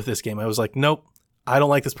really do that with this game. I was like, nope, I don't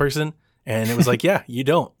like this person. And it was like, yeah, you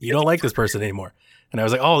don't like this person anymore. And I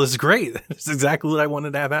was like, oh, this is great. This is exactly what I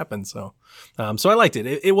wanted to have happen. So I liked it.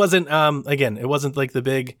 It wasn't, again, it wasn't like the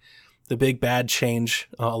big bad change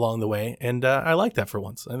along the way. And I liked that for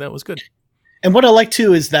once. And that was good. And what I like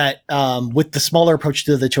too is that with the smaller approach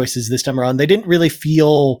to the choices this time around, they didn't really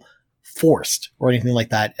feel forced or anything like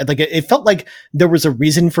that. Like it felt like there was a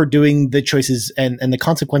reason for doing the choices, and the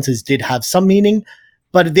consequences did have some meaning.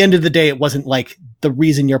 But at the end of the day, it wasn't like the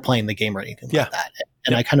reason you're playing the game or anything like that.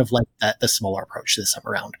 And I kind of like that, the smaller approach this time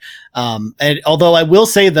around. And although I will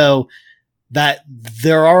say though, that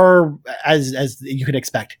there are, as you could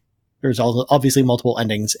expect, there's obviously multiple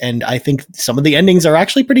endings. And I think some of the endings are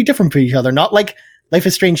actually pretty different from each other. Not like Life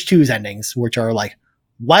is Strange 2's endings, which are like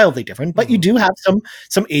wildly different, but you do have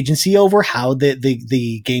some agency over how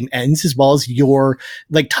the game ends, as well as your,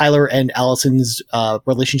 like, Tyler and Allison's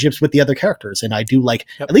relationships with the other characters. And I do like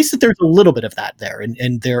at least that there's a little bit of that there,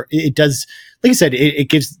 and there it does, like I said, it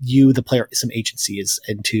gives you, the player, some agency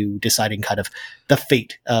into deciding kind of the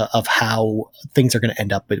fate of how things are going to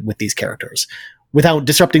end up with these characters, without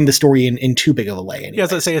disrupting the story in too big of a way. Anyways. Yeah,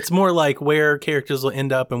 as I say, it's more like where characters will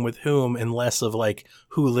end up and with whom, and less of like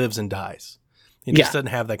who lives and dies. It just doesn't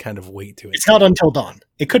have that kind of weight to it. It's not Until Dawn.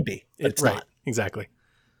 It could be. It's right. Not. Exactly.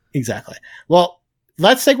 Well,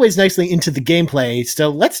 that segues nicely into the gameplay. So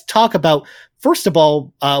let's talk about, first of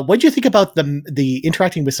all, what do you think about the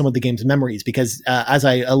interacting with some of the game's memories? Because as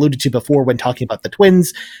I alluded to before when talking about the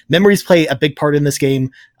twins, memories play a big part in this game.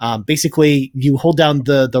 Basically, you hold down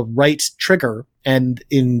the right trigger, and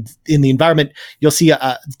in the environment, you'll see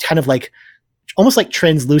a kind of like, almost like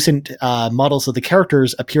translucent models of the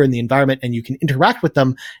characters appear in the environment, and you can interact with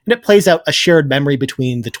them, and it plays out a shared memory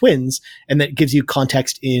between the twins, and that gives you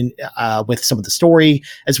context in with some of the story,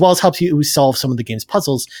 as well as helps you solve some of the game's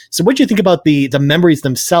puzzles. So what do you think about the memories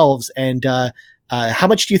themselves, and how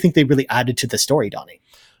much do you think they really added to the story, Donnie?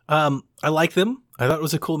 I like them. I thought it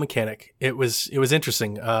was a cool mechanic. It was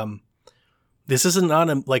interesting. This isn't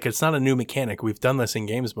it's not a new mechanic. We've done this in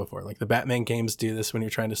games before. Like the Batman games do this when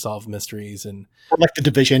you're trying to solve mysteries, and like the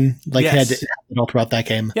Division, like had it all throughout that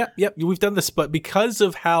game. Yep. We've done this, but because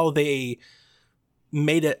of how they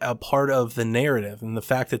made it a part of the narrative, and the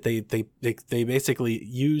fact that they basically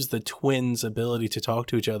use the twins' ability to talk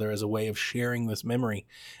to each other as a way of sharing this memory,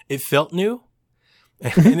 it felt new.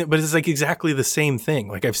 But it's like exactly the same thing.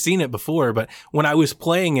 Like I've seen it before, but when I was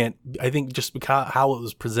playing it, I think just because how it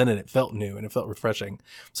was presented, it felt new and it felt refreshing.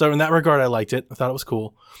 So in that regard, I liked it. I thought it was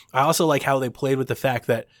cool. I also like how they played with the fact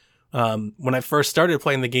that when I first started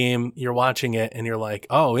playing the game, you're watching it and you're like,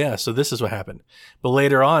 oh yeah, so this is what happened. But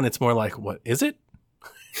later on, it's more like, what is it?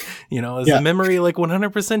 Is the memory like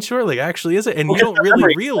 100% sure? Like actually is it? And you don't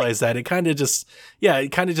really realize that. It kind of just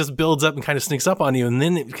builds up and kind of sneaks up on you, and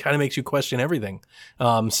then it kind of makes you question everything.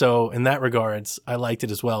 So in that regards, I liked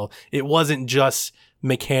it as well. It wasn't just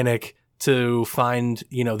mechanic to find,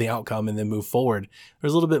 the outcome and then move forward.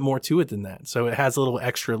 There's a little bit more to it than that. So it has a little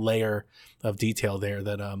extra layer of detail there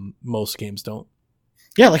that most games don't.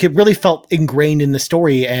 Yeah, like it really felt ingrained in the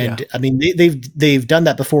story, and I mean they've done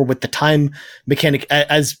that before with the time mechanic,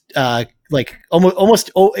 as like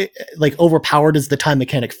almost like overpowered as the time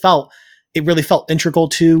mechanic felt. It really felt integral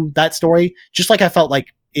to that story, just like I felt like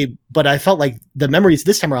it. But I felt like the memories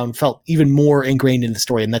this time around felt even more ingrained in the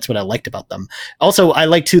story, and that's what I liked about them. Also, I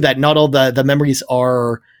like too that not all the memories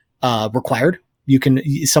are required.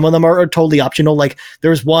 some of them are totally optional. Like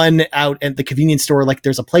there's one out at the convenience store, like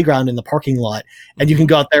there's a playground in the parking lot, and you can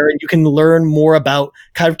go out there and you can learn more about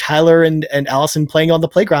kind of Tyler and Allison playing on the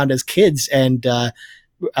playground as kids and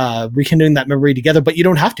rekindling that memory together. But you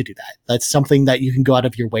don't have to do that. That's something that you can go out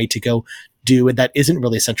of your way to go do, and that isn't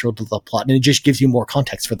really central to the plot, and it just gives you more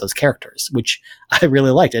context for those characters, which I really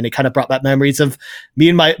liked. And it kind of brought back memories of me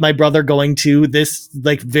and my brother going to this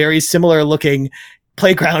like very similar looking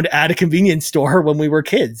playground at a convenience store when we were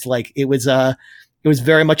kids. Like it was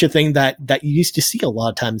very much a thing that you used to see a lot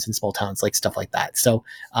of times in small towns, like stuff like that. So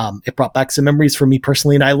it brought back some memories for me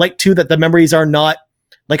personally, and I like too that the memories are not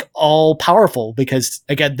like all powerful, because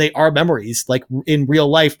again, they are memories. Like in real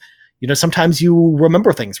life, sometimes you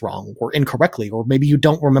remember things wrong or incorrectly, or maybe you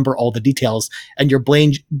don't remember all the details, and your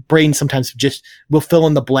brain sometimes just will fill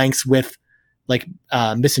in the blanks with like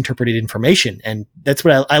misinterpreted information. And that's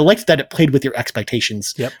what I liked, that it played with your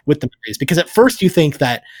expectations with the memories, because at first you think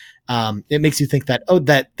that it makes you think that,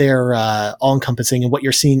 that they're all encompassing and what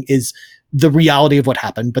you're seeing is the reality of what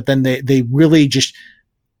happened. But then they really just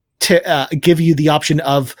give you the option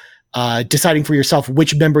of deciding for yourself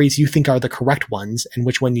which memories you think are the correct ones and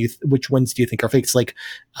which ones do you think are fakes. Like,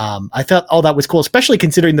 I thought all that was cool, especially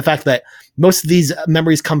considering the fact that most of these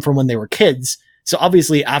memories come from when they were kids. So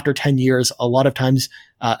obviously after 10 years, a lot of times,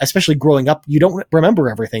 especially growing up, you don't remember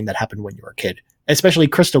everything that happened when you were a kid, especially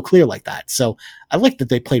crystal clear like that. So I like that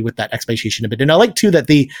they played with that expectation a bit. And I like too that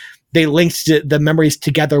they linked the memories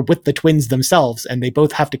together with the twins themselves, and they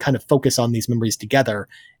both have to kind of focus on these memories together,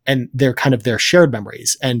 and they're kind of their shared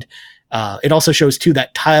memories. And it also shows too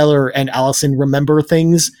that Tyler and Allison remember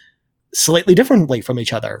things slightly differently from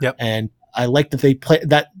each other. Yep. And I like that they play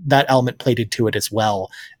that element played into it as well.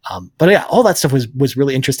 But yeah, all that stuff was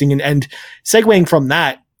really interesting. And segueing from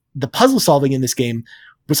that, the puzzle solving in this game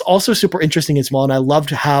was also super interesting as well. And I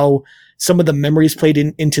loved how some of the memories played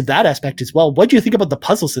into that aspect as well. What do you think about the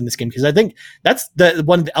puzzles in this game? Because I think that's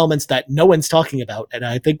one of the elements that no one's talking about, and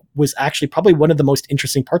I think was actually probably one of the most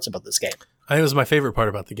interesting parts about this game. I think it was my favorite part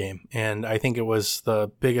about the game, and I think it was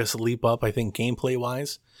the biggest leap up, I think,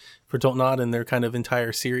 gameplay-wise for Dontnod and their kind of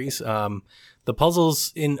entire series. The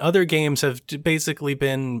puzzles in other games have basically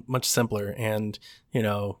been much simpler and,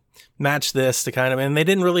 match this to kind of, and they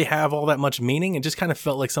didn't really have all that much meaning. It just kind of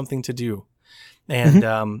felt like something to do.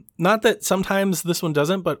 And not that sometimes this one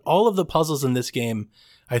doesn't, but all of the puzzles in this game,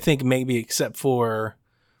 I think maybe except for,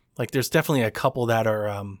 like, there's definitely a couple that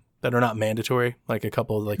are not mandatory, like a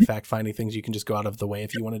couple of like fact-finding things you can just go out of the way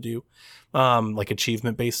if you want to do, like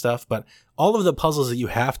achievement-based stuff. But all of the puzzles that you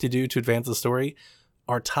have to do to advance the story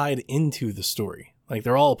are tied into the story. Like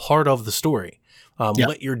they're all part of the story.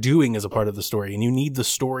 What you're doing is a part of the story, and you need the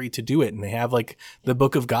story to do it. And they have like the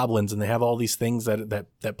Book of Goblins, and they have all these things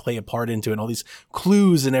that play a part into it, and all these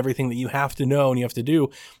clues and everything that you have to know and you have to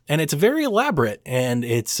do. And it's very elaborate, and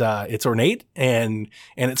it's ornate, and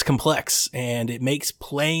it's complex, and it makes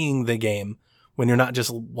playing the game, when you're not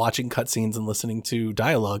just watching cutscenes and listening to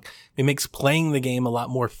dialogue, it makes playing the game a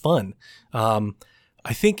lot more fun.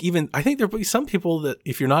 I think there'll be some people that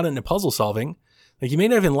if you're not into puzzle solving, like you may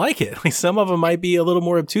not even like it. Like some of them might be a little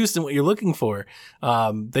more obtuse than what you're looking for.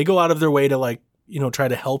 They go out of their way to try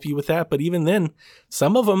to help you with that. But even then,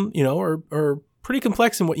 some of them, are pretty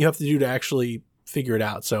complex in what you have to do to actually figure it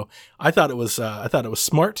out. So I thought it was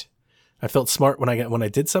smart. I felt smart when I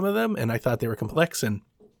did some of them, and I thought they were complex and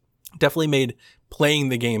definitely made playing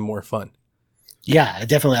the game more fun. Yeah,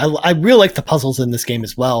 definitely. I really like the puzzles in this game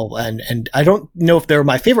as well. And I don't know if they're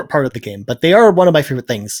my favorite part of the game, but they are one of my favorite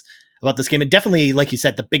things about this game. And definitely, like you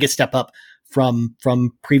said, the biggest step up from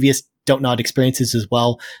previous Dontnod experiences as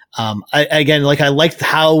well. I liked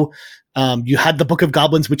how you had the Book of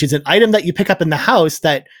Goblins, which is an item that you pick up in the house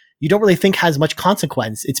that you don't really think has much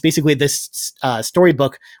consequence. It's basically this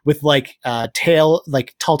storybook with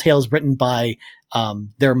tall tales written by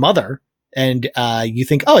their mother. And you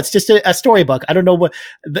think, it's just a storybook. I don't know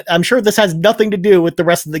I'm sure this has nothing to do with the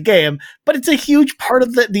rest of the game, but it's a huge part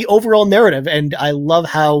of the overall narrative. And I love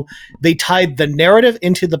how they tied the narrative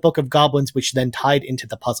into the Book of Goblins, which then tied into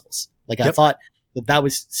the puzzles. I thought that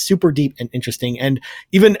was super deep and interesting. And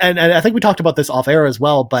I think we talked about this off air as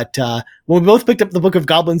well, but when we both picked up the Book of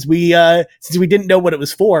Goblins, we since we didn't know what it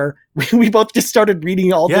was for, we both just started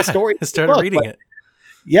reading all the stories. Reading it.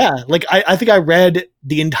 Yeah, I think I read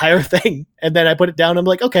the entire thing, and then I put it down. I'm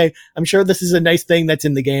like, okay, I'm sure this is a nice thing that's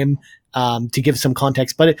in the game to give some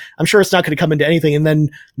context, but I'm sure it's not going to come into anything. And then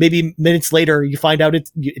maybe minutes later, you find out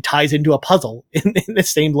it ties into a puzzle in the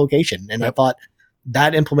same location. And I thought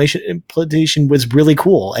that implementation was really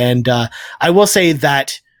cool. And I will say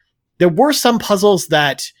that there were some puzzles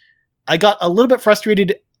that I got a little bit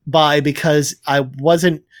frustrated by because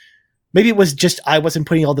maybe it was just I wasn't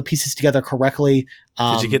putting all the pieces together correctly.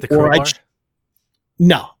 Did you get the crowbar?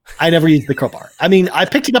 No, I never used the crowbar. I mean, I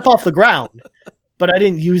picked it up off the ground, but I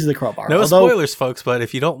didn't use the crowbar. No spoilers, folks, but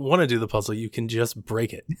if you don't want to do the puzzle, you can just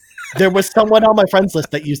break it. There was someone on my friends list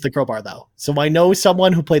that used the crowbar, though. So I know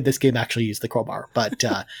someone who played this game actually used the crowbar. But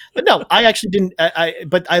no, I actually didn't.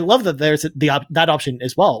 But I love that there's that option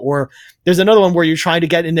as well. Or there's another one where you're trying to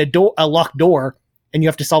get in a locked door, and you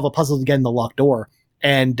have to solve a puzzle to get in the locked door.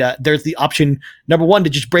 And there's the option, number one, to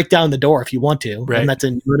just break down the door if you want to. Right. And that's a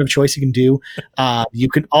narrative choice you can do. You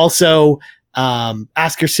can also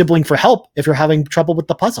ask your sibling for help if you're having trouble with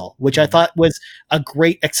the puzzle, which I thought was a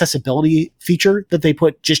great accessibility feature that they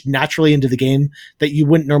put just naturally into the game that you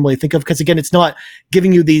wouldn't normally think of. Because again, it's not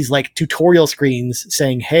giving you these like tutorial screens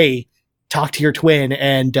saying, hey, talk to your twin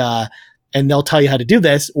and they'll tell you how to do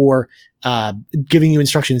this, or giving you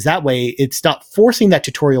instructions that way. It's not forcing that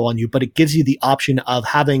tutorial on you, but it gives you the option of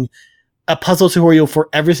having a puzzle tutorial for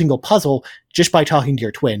every single puzzle just by talking to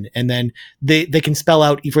your twin. And then they can spell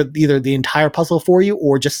out either the entire puzzle for you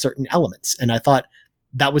or just certain elements. And I thought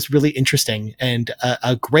that was really interesting and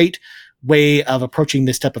a great way of approaching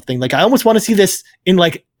this type of thing. Like I almost want to see this in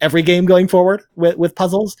like every game going forward with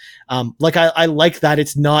puzzles. Like I like that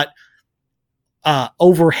it's not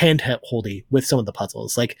over handholdy with some of the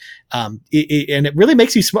puzzles. Like, and it really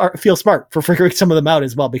makes you feel smart for figuring some of them out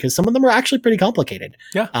as well, because some of them are actually pretty complicated.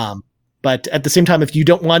 Yeah. But at the same time, if you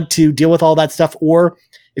don't want to deal with all that stuff, or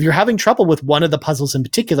if you're having trouble with one of the puzzles in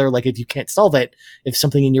particular, like if you can't solve it, if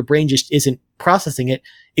something in your brain just isn't processing it,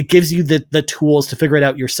 it gives you the tools to figure it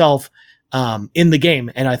out yourself, in the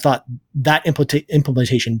game. And I thought that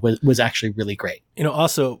implementation was actually really great.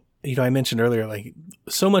 Also, I mentioned earlier, like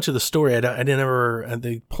so much of the story, I didn't ever, at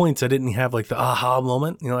the points, I didn't have like the aha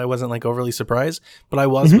moment. I wasn't like overly surprised, but I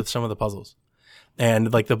was with some of the puzzles.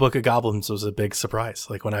 And like the Book of Goblins was a big surprise.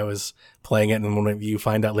 Like when I was playing it and when you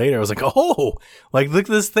find out later, I was like, oh, like look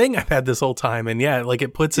at this thing I've had this whole time. And yeah, like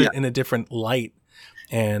it puts it in a different light.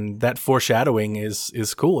 And that foreshadowing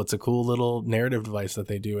is cool. It's a cool little narrative device that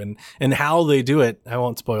they do. And how they do it, I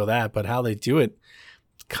won't spoil that, but how they do it,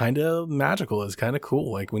 kind of magical, is kind of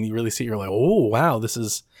cool. Like when you really see it, you're like, oh wow, this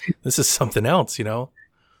is something else,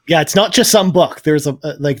 Yeah, it's not just some book. There's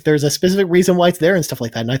a specific reason why it's there and stuff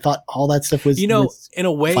like that. And I thought all that stuff was, in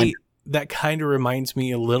a way fun. That kind of reminds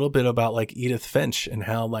me a little bit about like Edith Finch and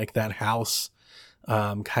how like that house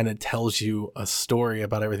kind of tells you a story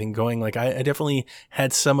about everything going. Like I definitely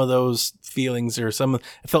had some of those feelings, or it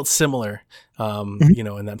felt similar,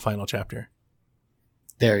 in that final chapter.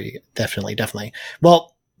 There you go. Definitely.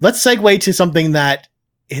 Well, let's segue to something that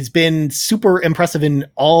has been super impressive in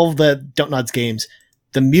all the Don't Nods games.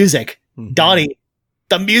 The music. Donnie,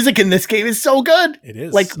 the music in this game is so good. It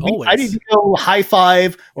is. Like, always. I need to go high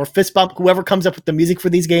five or fist bump whoever comes up with the music for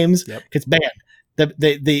these games. Because man,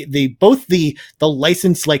 both the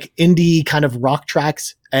licensed like indie kind of rock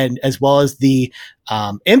tracks and as well as the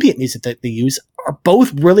ambient music that they use are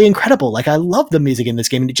both really incredible. Like I love the music in this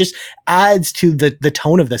game, and it just adds to the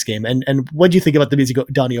tone of this game. And what do you think about the music,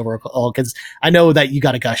 Donnie, overall? Because I know that you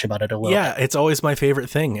got to gush about it a little bit. It's always my favorite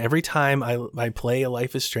thing. Every time I play a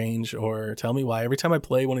Life is Strange or Tell Me Why, every time I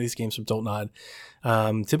play one of these games from Don't Nod,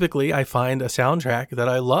 typically I find a soundtrack that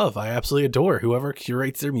I love. I absolutely adore. Whoever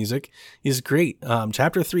curates their music is great.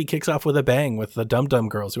 Chapter 3 kicks off with a bang with the Dum Dum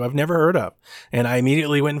Girls, who I've never heard of. And I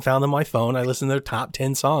immediately went and found them on my phone. I listened to their top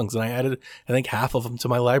 10 songs and I added, I think, half of them to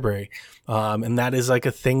my library. And that is like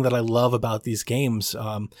a thing that I love about these games.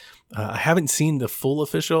 I haven't seen the full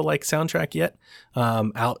official like soundtrack yet,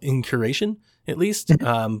 out in curation at least.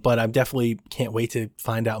 But I definitely can't wait to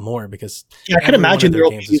find out more, because I can imagine there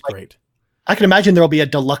will be great. I can imagine there will be a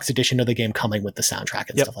deluxe edition of the game coming with the soundtrack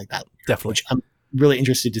and stuff like that. Definitely. Which I'm really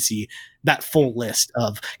interested to see that full list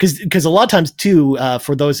of, because a lot of times too,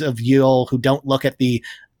 for those of you all who don't look at the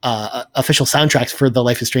official soundtracks for the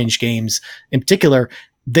Life is Strange games in particular,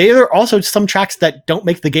 there are also some tracks that don't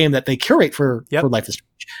make the game that they curate for Life is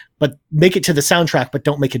Strange, but make it to the soundtrack, but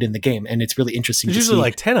don't make it in the game. And it's really interesting. There's usually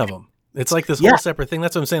like 10 of them. It's like this whole separate thing.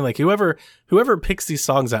 That's what I'm saying. Like whoever picks these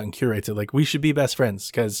songs out and curates it, like we should be best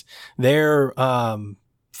friends, because their love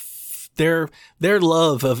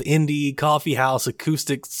of indie, coffee house,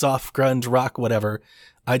 acoustic, soft grunge, rock, whatever,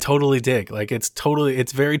 I totally dig. Like it's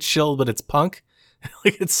very chill, but it's punk.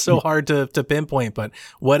 Like it's so hard to pinpoint, but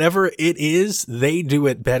whatever it is, they do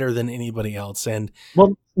it better than anybody else. And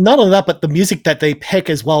well, not only that, but the music that they pick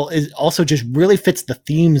as well is also just really fits the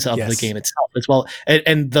themes of the game itself as well.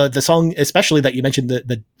 And the song, especially that you mentioned,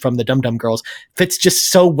 the from the Dum Dum Girls, fits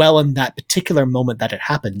just so well in that particular moment that it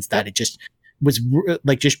happens, that it just was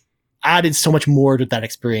like just added so much more to that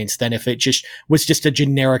experience than if it just was just a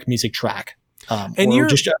generic music track. And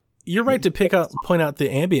you're right to point out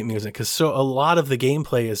the ambient music, because so a lot of the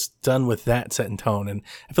gameplay is done with that set and tone. And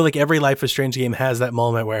I feel like every Life is Strange game has that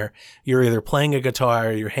moment where you're either playing a guitar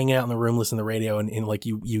or you're hanging out in the room listening to the radio, and like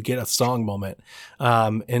you get a song moment.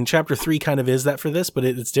 And chapter 3 kind of is that for this, but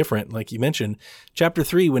it's different. Like you mentioned, chapter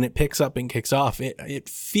 3, when it picks up and kicks off, it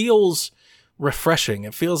feels refreshing.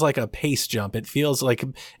 It feels like a pace jump. It feels like,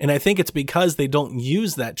 and I think it's because they don't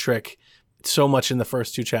use that trick so much in the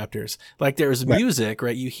first 2 chapters. Like there's music,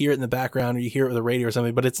 right? You hear it in the background or you hear it with the radio or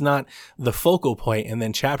something, but it's not the focal point. And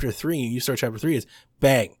then chapter 3 is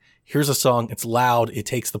bang, here's a song. It's loud. It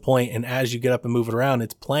takes the point. And as you get up and move it around,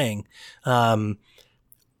 it's playing.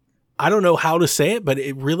 I don't know how to say it, but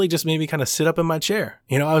it really just made me kind of sit up in my chair.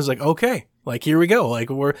 You know, I was like, okay, like here we go. Like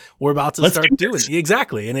we're about to start doing it.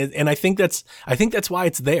 Exactly. And I think that's why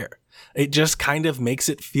it's there. It just kind of makes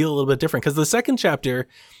it feel a little bit different. Cause the second chapter,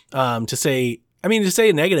 to say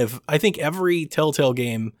a negative, I think every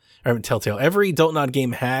every Don't Nod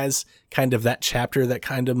game has kind of that chapter that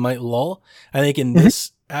kind of might lull. I think in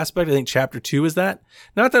this aspect, I think chapter 2 is that.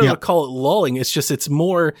 Not that I would call it lulling. It's just, it's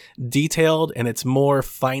more detailed and it's more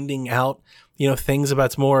finding out, things about,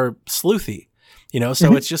 it's more sleuthy,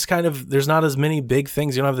 so it's just kind of, there's not as many big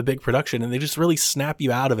things. You don't have the big production, and they just really snap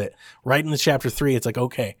you out of it. Right in the chapter 3, it's like,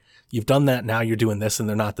 okay, you've done that. Now you're doing this, and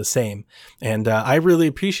they're not the same. And I really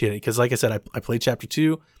appreciate it because, like I said, I played chapter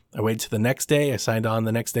 2. I waited to the next day. I signed on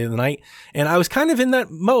the next day of the night, and I was kind of in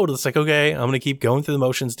that mode. It's like, okay, I'm going to keep going through the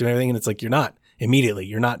motions, doing everything. And it's like, you're not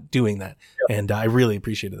doing that. Yep. And I really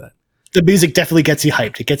appreciated that. The music definitely gets you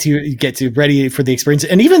hyped. It gets you ready for the experience.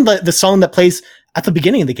 And even the song that plays at the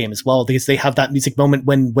beginning of the game as well, because they have that music moment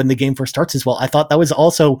when the game first starts as well. I thought that was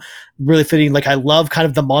also really fitting. Like, I love kind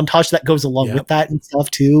of the montage that goes along with that and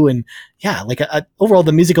stuff too. And yeah, like overall,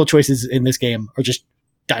 the musical choices in this game are just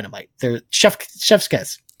dynamite. They're chef's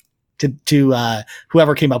kiss to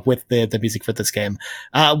whoever came up with the music for this game.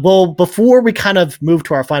 Well, before we kind of move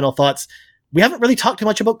to our final thoughts, we haven't really talked too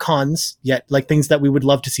much about cons yet, like things that we would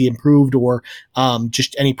love to see improved or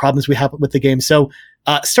just any problems we have with the game. So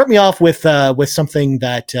start me off with something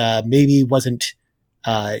that maybe wasn't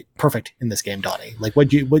perfect in this game, Donnie. Like, what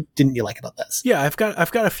didn't you like about this? Yeah, I've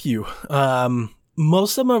got a few.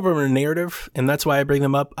 Most of them are narrative, and that's why I bring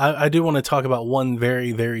them up. I do want to talk about one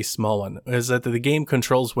very, very small one, is that the game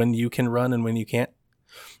controls when you can run and when you can't.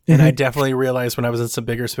 And I definitely realized when I was in some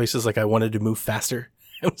bigger spaces, like I wanted to move faster.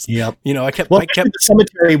 Yep. The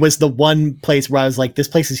cemetery was the one place where I was like, this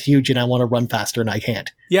place is huge and I want to run faster and I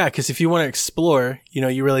can't. Yeah. Cause if you want to explore,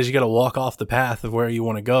 you realize you got to walk off the path of where you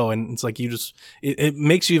want to go. And it's like, it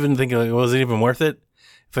makes you even think, like, was it even worth it?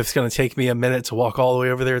 If it's going to take me a minute to walk all the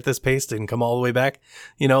way over there at this pace and come all the way back,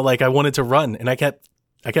 like I wanted to run, and I kept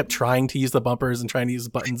trying to use the bumpers and trying to use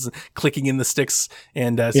the buttons, clicking in the sticks.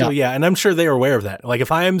 And and I'm sure they are aware of that. Like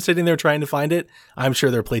if I am sitting there trying to find it, I'm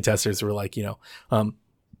sure their playtesters were like,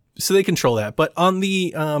 so they control that. But on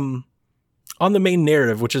the main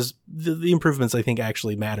narrative, which is the improvements I think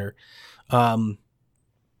actually matter,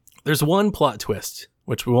 there's one plot twist,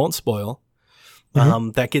 which we won't spoil,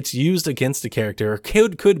 that gets used against a character, or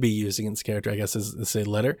could be used against a character, I guess is the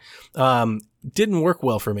letter. Didn't work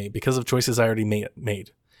well for me because of choices I already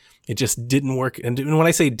made. It just didn't work. And when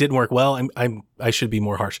I say didn't work well, I should be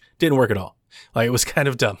more harsh. Didn't work at all. Like, it was kind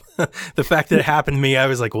of dumb. The fact that it happened to me, I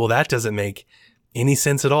was like, well, that doesn't make any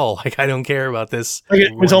sense at all. Like, I don't care about this. Like,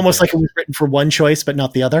 it was almost like it was written for one choice, but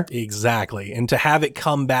not the other. Exactly. And to have it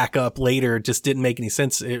come back up later just didn't make any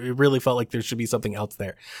sense. It really felt like there should be something else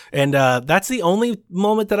there. And that's the only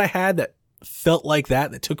moment that I had that felt like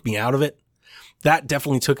that took me out of it. That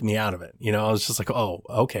definitely took me out of it. I was just like, oh,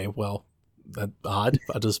 okay, well, that's odd.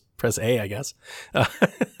 I'll just press A, I guess.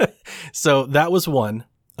 So that was one.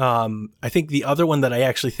 I think the other one that I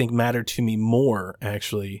actually think mattered to me more,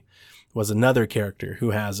 actually, was another character who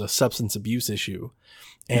has a substance abuse issue.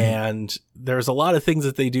 And there's a lot of things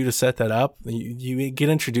that they do to set that up. You get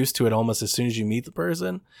introduced to it almost as soon as you meet the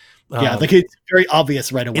person. Like it's very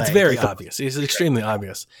obvious right away. It's very obvious. It's extremely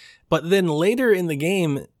obvious. But then later in the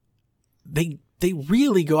game, they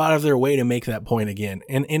really go out of their way to make that point again.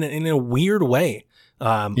 And in a weird way,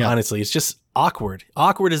 honestly, it's just awkward.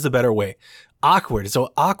 Awkward is the better way. Awkward. It's an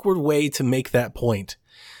awkward way to make that point.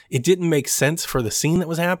 It didn't make sense for the scene that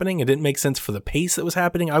was happening. It didn't make sense for the pace that was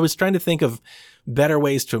happening. I was trying to think of better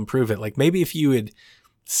ways to improve it. Like maybe if you had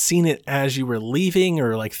seen it as you were leaving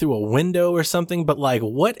or like through a window or something, but like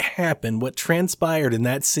what happened, what transpired in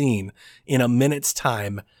that scene in a minute's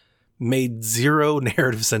time made zero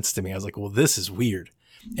narrative sense to me. I was like, well, this is weird.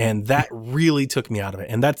 And that really took me out of it.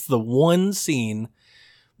 And that's the one scene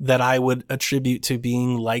that I would attribute to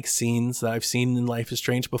being like scenes that I've seen in Life is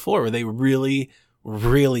Strange before, where they really,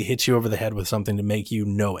 really hit you over the head with something to make you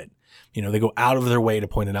know it. You know, they go out of their way to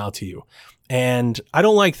point it out to you. And I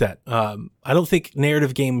don't like that. I don't think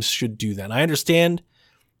narrative games should do that. I understand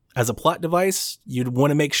as a plot device, you'd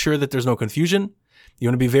want to make sure that there's no confusion. You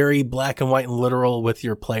want to be very black and white and literal with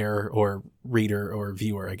your player or reader or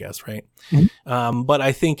viewer, I guess, right? Mm-hmm. But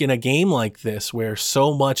I think in a game like this, where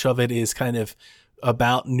so much of it is kind of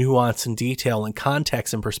about nuance and detail and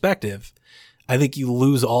context and perspective, I think you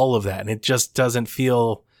lose all of that. And it just doesn't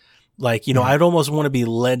feel like, you know, I'd almost want to be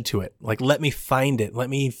led to it. Like, let me find it. Let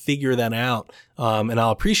me figure that out. And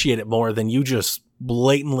I'll appreciate it more than you just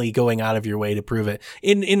blatantly going out of your way to prove it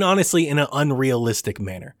in honestly, in an unrealistic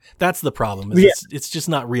manner. That's the problem. It's just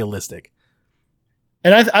not realistic.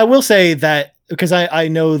 And I will say that because I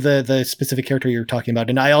know the specific character you're talking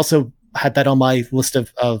about, and I also had that on my list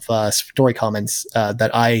of story comments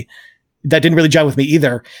that didn't really jive with me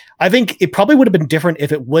either. I think it probably would have been different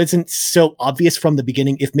if it wasn't so obvious from the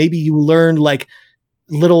beginning. If maybe you learned like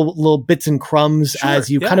little bits and crumbs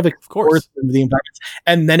as you kind of explore the environment,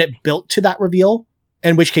 and then it built to that reveal.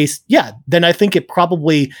 In which case, then I think it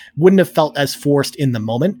probably wouldn't have felt as forced in the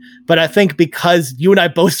moment. But I think because you and I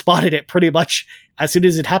both spotted it pretty much as soon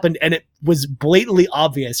as it happened, and it was blatantly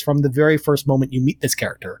obvious from the very first moment you meet this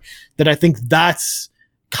character, that I think that's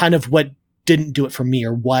kind of what didn't do it for me,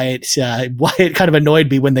 or why it kind of annoyed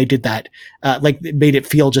me when they did that. Like, it made it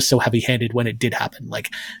feel just so heavy-handed when it did happen. Like,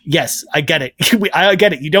 yes, I get it. I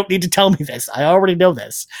get it. You don't need to tell me this. I already know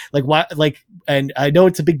this. Like, why? Like, and I know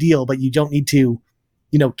it's a big deal, but you don't need to,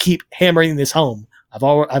 you know, keep hammering this home. I've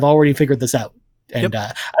already figured this out. And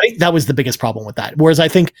I think that was the biggest problem with that. Whereas I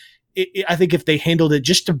think if they handled it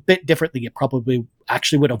just a bit differently, it probably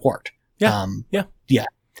actually would have worked.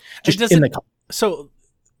 So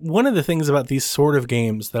one of the things about these sort of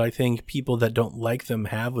games that I think people that don't like them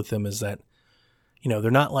have with them is that, you know,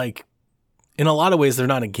 they're not like, in a lot of ways, they're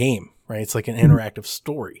not a game, right? It's like an interactive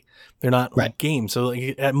story. They're not like games. So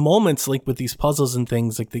like, at moments, like with these puzzles and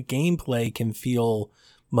things, like the gameplay can feel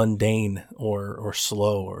mundane or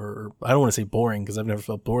slow, or I don't want to say boring because I've never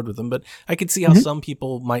felt bored with them, but I could see how some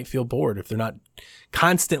people might feel bored if they're not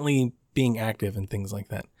constantly being active and things like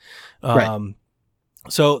that.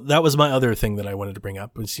 So that was my other thing that I wanted to bring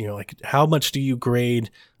up was, you know, like, how much do you grade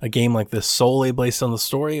a game like this solely based on the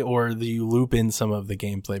story, or do you loop in some of the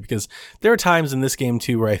gameplay? Because there are times in this game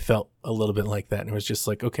too where I felt a little bit like that, and it was just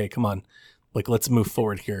like, okay, come on, like, let's move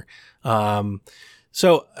forward here.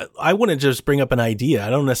 So I want to just bring up an idea. I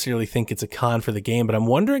don't necessarily think it's a con for the game, but I'm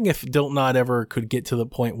wondering if Don't Nod ever could get to the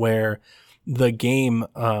point where the game,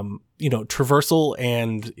 you know, traversal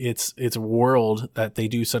and its world that they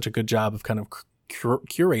do such a good job of kind of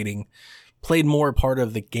curating played more part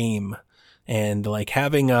of the game, and like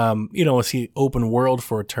having you know, see, open world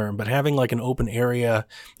for a term, but having like an open area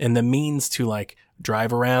and the means to like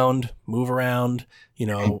drive around, move around, you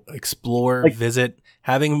know, explore, visit,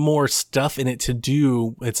 having more stuff in it to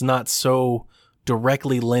do. It's not so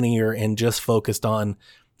directly linear and just focused on,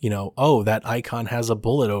 you know, oh, that icon has a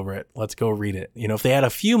bullet over it, let's go read it. You know, if they had a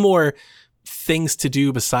few more things to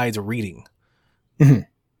do besides reading.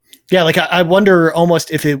 Yeah, like I wonder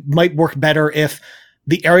almost if it might work better if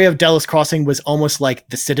the area of Delos Crossing was almost like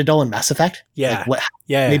the Citadel in Mass Effect.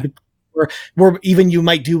 Maybe, where even you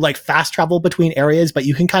might do like fast travel between areas, but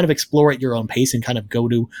you can kind of explore at your own pace and kind of go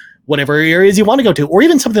to whatever areas you want to go to, or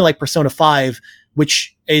even something like Persona 5,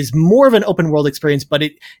 which is more of an open world experience, but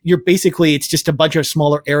it's just a bunch of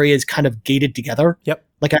smaller areas kind of gated together.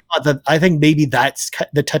 Like I think maybe that's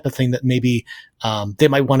the type of thing that maybe they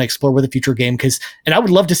might want to explore with a future game. And I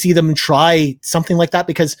would love to see them try something like that,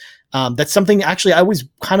 because that's something actually I always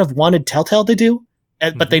kind of wanted Telltale to do,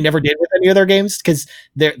 but they never did with any of their games, because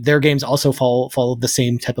their games also follow the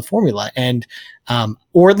same type of formula, and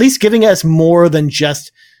or at least giving us more than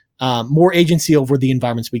just more agency over the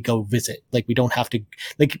environments we go visit. Like, we don't have to,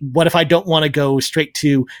 like, what if I don't want to go straight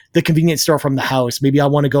to the convenience store from the house? Maybe I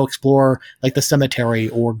want to go explore like the cemetery,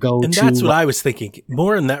 or and that's what I was thinking,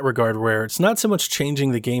 more in that regard, where it's not so much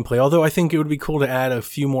changing the gameplay, although I think it would be cool to add a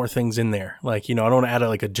few more things in there. Like, you know, I don't want to add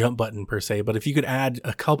like a jump button per se, but if you could add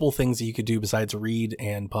a couple things that you could do besides read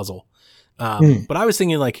and puzzle. But I was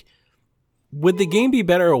thinking, like, would the game be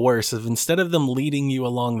better or worse if instead of them leading you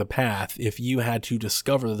along the path, if you had to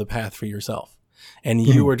discover the path for yourself, and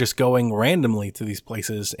you were just going randomly to these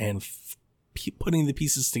places and putting the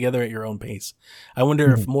pieces together at your own pace? I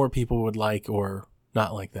wonder if more people would like or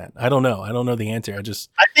not like that. I don't know. I don't know the answer.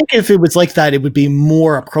 I think if it was like that, it would be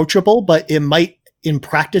more approachable, but it might in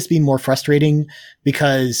practice be more frustrating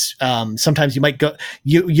because sometimes you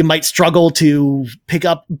might struggle to pick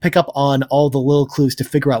up on all the little clues to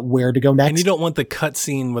figure out where to go next. And you don't want the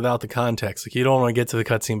cutscene without the context. Like you don't want to get to the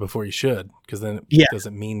cutscene before you should, because then it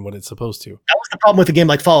doesn't mean what it's supposed to. That was the problem with a game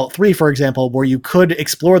like Fallout 3, for example, where you could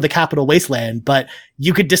explore the Capital Wasteland, but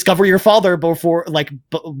you could discover your father before,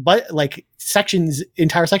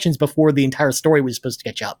 entire sections before the entire story was supposed to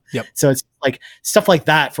catch up. Yep. So it's like stuff like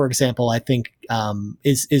that, for example, I think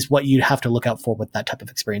is what you'd have to look out for with that type of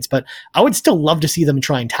experience. But I would still love to see them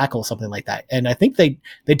try and tackle something like that. And I think they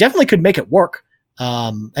definitely could make it work.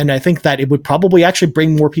 And I think that it would probably actually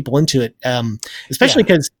bring more people into it, especially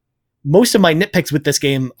because most of my nitpicks with this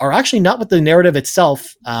game are actually not with the narrative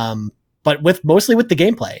itself, but mostly with the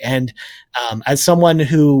gameplay. And as someone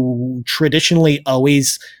who traditionally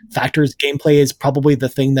always factors gameplay is probably the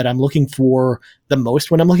thing that I'm looking for the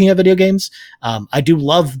most when I'm looking at video games. I do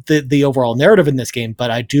love the overall narrative in this game,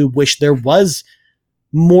 but I do wish there was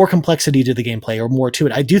more complexity to the gameplay or more to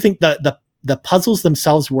it. I do think that the puzzles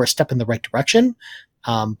themselves were a step in the right direction.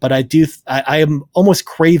 But I am almost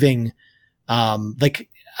craving a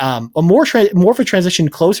more of a transition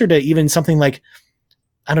closer to even something like,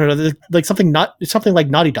 I don't know, like something like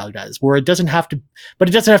Naughty Dog does, where it doesn't have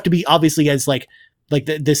to be obviously as like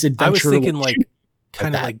this adventure. I was thinking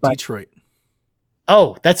kind of like Detroit.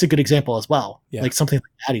 Oh, that's a good example as well. Yeah. Like something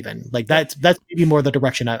like that, even like that's maybe more the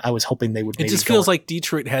direction I was hoping they would. It just feels like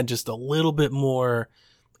Detroit had just a little bit more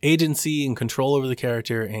agency and control over the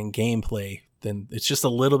character and gameplay. Then it's just a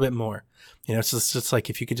little bit more. It's just like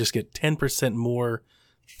if you could just get 10% more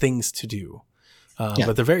things to do,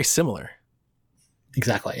 but they're very similar.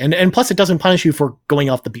 Exactly. And plus it doesn't punish you for going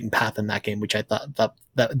off the beaten path in that game, which I thought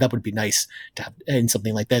that would be nice to have in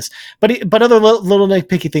something like this. But other little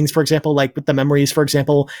nitpicky things, for example, like with the memories, for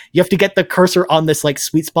example, you have to get the cursor on this like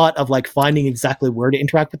sweet spot of like finding exactly where to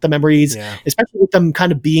interact with the memories, especially with them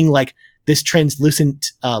kind of being like this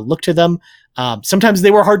translucent look to them. Sometimes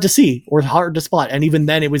they were hard to see or hard to spot. And even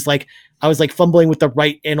then it was like, I was like fumbling with the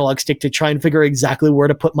right analog stick to try and figure exactly where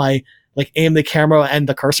to put my, like aim the camera and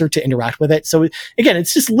the cursor to interact with it. So again,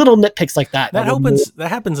 it's just little nitpicks like that. That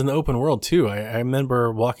happens in the open world too. I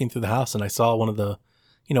remember walking through the house and I saw one of the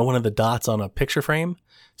dots on a picture frame.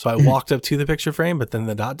 So I walked up to the picture frame, but then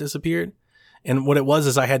the dot disappeared. And what it was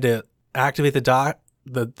is I had to activate the dot,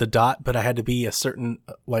 but I had to be a certain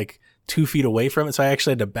 2 feet away from it. So I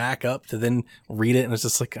actually had to back up to then read it. And it's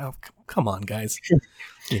just like, oh, come on, guys.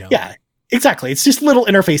 Yeah, exactly. It's just little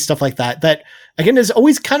interface stuff like that again has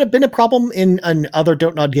always kind of been a problem in other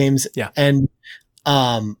Don't Nod games. Yeah. And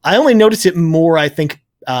I only noticed it more, I think,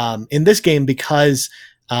 in this game because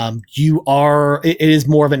it is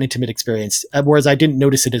more of an intimate experience, whereas I didn't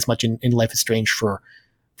notice it as much in Life is Strange for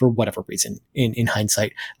whatever reason in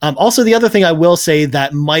hindsight. Also, the other thing I will say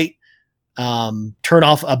that might turn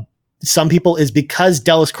off some people is because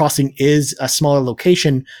Delos Crossing is a smaller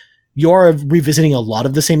location, you're revisiting a lot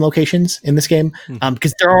of the same locations in this game,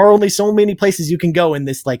 because there are only so many places you can go in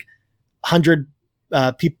this like 100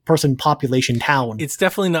 person population town. It's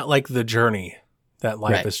definitely not like the journey that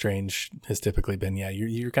Life is Strange has typically been. Yeah,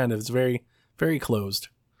 you're kind of, it's very, very closed.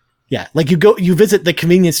 Yeah, like you visit the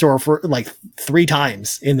convenience store for like 3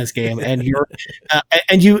 times in this game, and you're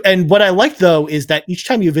and what I like though is that each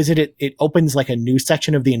time you visit it, it opens like a new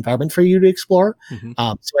section of the environment for you to explore.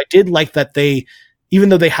 So I did like that even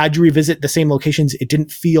though they had you revisit the same locations, it didn't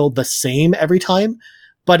feel the same every time.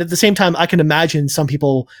 But at the same time, I can imagine some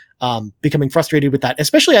people becoming frustrated with that.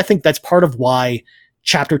 Especially, I think that's part of why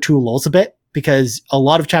Chapter 2 lulls a bit, because a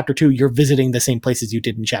lot of Chapter 2, you're visiting the same places you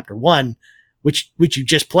did in Chapter 1, which you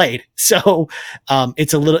just played. So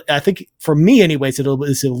it's a little, I think for me anyways,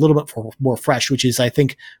 it's a little bit more fresh, which is I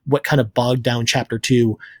think what kind of bogged down Chapter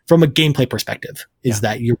 2 from a gameplay perspective is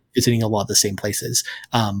that you're visiting a lot of the same places.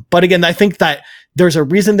 But again, I think that there's a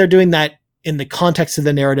reason they're doing that in the context of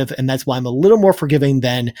the narrative, and that's why I'm a little more forgiving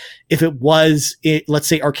than if it was, let's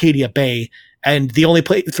say, Arcadia Bay, and the only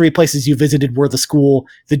 3 places you visited were the school,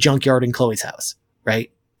 the junkyard, and Chloe's house,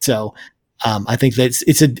 right? So I think that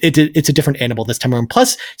it's a different animal this time around.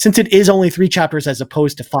 Plus, since it is only 3 chapters as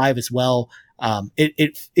opposed to 5 as well,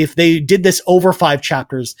 if they did this over 5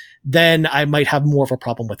 chapters, then I might have more of a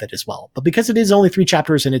problem with it as well. But because it is only 3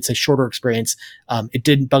 chapters and it's a shorter experience, it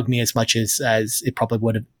didn't bug me as much as it probably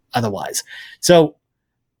would have otherwise. So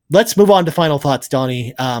let's move on to final thoughts,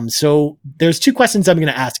 Donnie. So there's 2 questions I'm going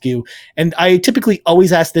to ask you, and I typically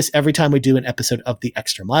always ask this every time we do an episode of The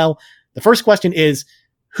Extra Mile. The first question is,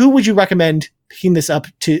 who would you recommend picking this up,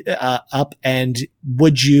 and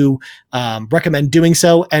would you recommend doing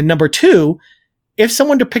so? And number 2, if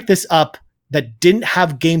someone to pick this up that didn't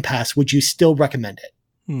have Game Pass, would you still recommend it?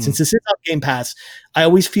 Since this is on Game Pass, I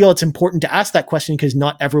always feel it's important to ask that question because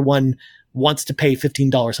not everyone wants to pay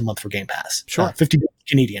 $15 a month for Game Pass. Sure. $50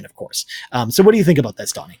 Canadian, of course. So what do you think about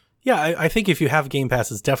this, Donnie? Yeah, I think if you have Game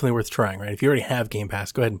Pass, it's definitely worth trying, right? If you already have Game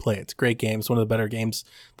Pass, go ahead and play it. It's a great game. It's one of the better games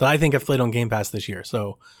that I think I've played on Game Pass this year.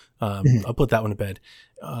 So I'll put that one to bed.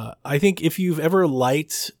 I think if you've ever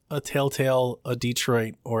liked a Telltale, a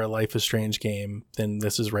Detroit, or a Life is Strange game, then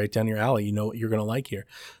this is right down your alley. You know what you're going to like here.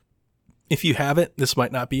 If you haven't, this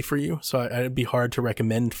might not be for you. So it'd be hard to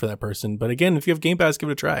recommend for that person. But again, if you have Game Pass, give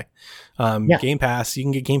it a try. Game Pass, you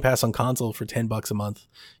can get Game Pass on console for $10 a month.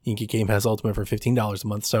 You can get Game Pass Ultimate for $15 a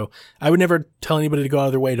month. So I would never tell anybody to go out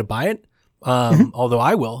of their way to buy it. Although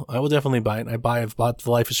I will definitely buy it. I've bought the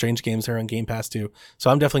Life is Strange games here on Game Pass too.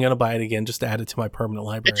 So I'm definitely going to buy it again just to add it to my permanent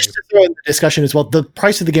library. Just to throw in the discussion as well, the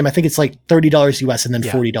price of the game, I think it's like $30 US and then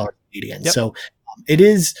 $40 Canadian. Yep. So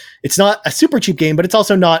it's not a super cheap game, but it's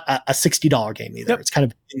also not a $60 game either. Yep. It's kind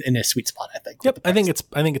of in a sweet spot, I think. Yep. I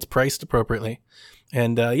think it's priced appropriately.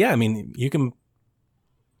 And I mean, you can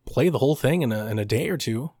play the whole thing in a day or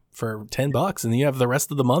two for $10, and then you have the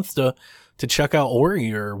rest of the month to check out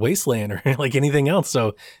Ori or Wasteland or like anything else.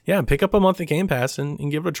 So yeah, pick up a month of Game Pass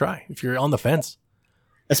and give it a try if you're on the fence.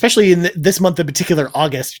 Especially in this month in particular,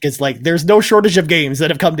 August, because like there's no shortage of games that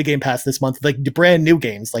have come to Game Pass this month, like the brand new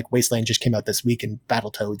games, like Wasteland just came out this week, and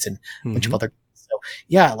Battletoads and a bunch of other games. So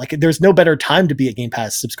yeah, like there's no better time to be a Game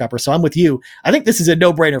Pass subscriber. So I'm with you. I think this is a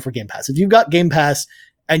no-brainer for Game Pass. If you've got Game Pass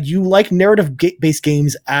and you like narrative-based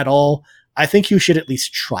games at all, I think you should at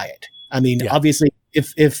least try it. I mean, obviously,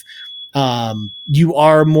 if you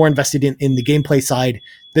are more invested in the gameplay side,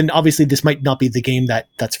 then obviously this might not be the game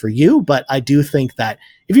that's for you. But I do think that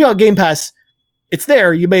if you got Game Pass, it's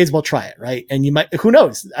there. You may as well try it, right? And you might, who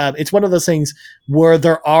knows? It's one of those things where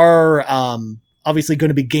there are obviously going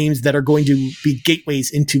to be games that are going to be gateways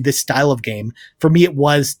into this style of game. For me, it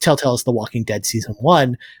was Telltale's The Walking Dead Season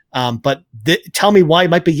 1. But tell me why it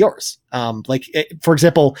might be yours. For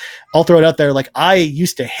example, I'll throw it out there. Like, I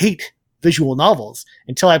used to hate visual novels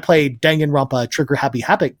until I played Danganronpa Trigger Happy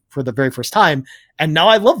Havoc for the very first time. And now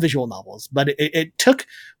I love visual novels, but it took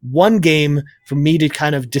one game for me to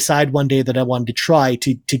kind of decide one day that I wanted to try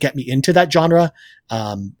to get me into that genre.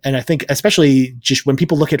 And I think especially just when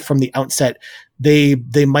people look at it from the outset, they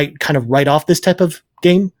might kind of write off this type of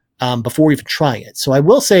game, before even trying it. So I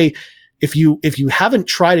will say, if you haven't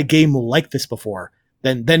tried a game like this before,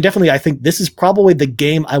 then definitely I think this is probably the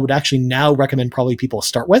game I would actually now recommend probably people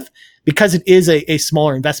start with, because it is a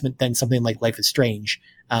smaller investment than something like Life is Strange,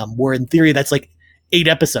 where in theory that's like 8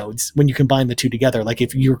 episodes when you combine the two together. Like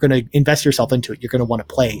if you're going to invest yourself into it, you're going to want to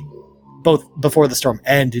play both Before the Storm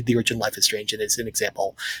and the original Life is Strange, and as an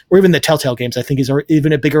example, or even the Telltale games, I think is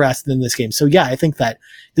even a bigger asset than this game. So yeah, I think that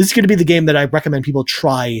this is going to be the game that I recommend people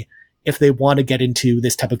try if they want to get into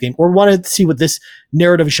this type of game or want to see what this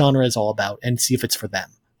narrative genre is all about and see if it's for them.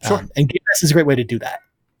 Sure. And Game Pass is a great way to do that.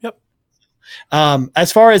 Yep.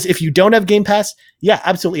 As far as if you don't have Game Pass, yeah,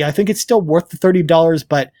 absolutely. I think it's still worth the $30,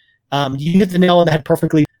 but you hit the nail on the head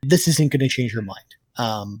perfectly. This isn't going to change your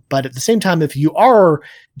mind. But at the same time, if you are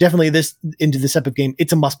definitely into this type of game,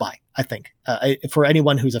 it's a must buy, I think, for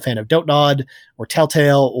anyone who's a fan of Dotnod or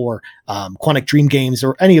Telltale or Quantic Dream games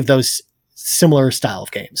or any of those similar style of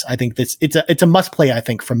games. I think it's a must play, I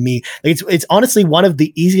think, from me. Like it's honestly one of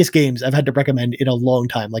the easiest games I've had to recommend in a long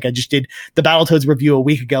time. Like I just did the Battletoads review a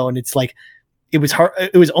week ago, and it's like it was hard.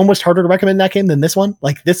 It was almost harder to recommend that game than this one.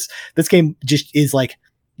 Like this game just is like,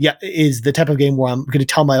 yeah, is the type of game where I'm going to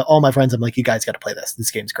tell all my friends, I'm like, you guys got to play this. This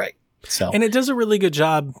game's great. So, and it does a really good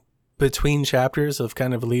job between chapters of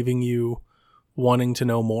kind of leaving you wanting to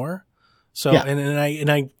know more. So, yeah. and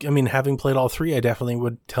I mean, having played all 3, I definitely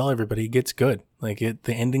would tell everybody it gets good. Like the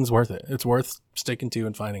ending's worth it. It's worth sticking to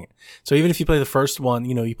and finding it. So even if you play the first one,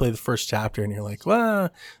 you play the first chapter and you're like,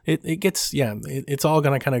 well, it gets, it's all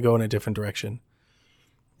going to kind of go in a different direction.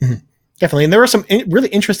 Mm-hmm. Definitely. And there are some really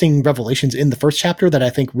interesting revelations in the first chapter that I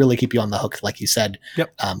think really keep you on the hook, like you said,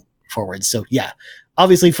 forward. So yeah,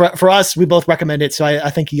 obviously for us, we both recommend it. So I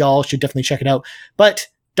think y'all should definitely check it out. But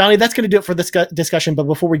Donnie, that's going to do it for this discussion. But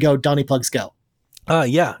before we go, Donnie plugs go.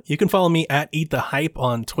 Yeah, you can follow me at Eat the Hype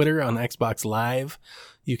on Twitter, on Xbox Live.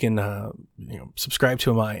 You can subscribe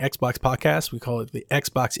to my Xbox podcast. We call it the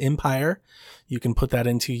Xbox Empire. You can put that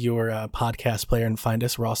into your podcast player and find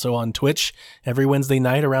us. We're also on Twitch every Wednesday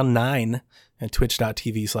night around 9 at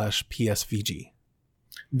twitch.tv/PSVG.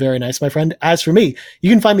 Very nice, my friend. As for me, you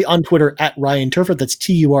can find me on Twitter at Ryan Turford. That's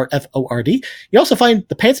TURFORD. You also find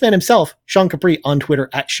the Pantsman himself, Sean Capri, on Twitter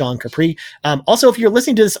at Sean Capri. Also, if you're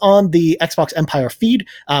listening to this on the Xbox Empire feed,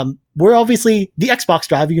 we're obviously the Xbox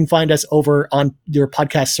Drive. You can find us over on your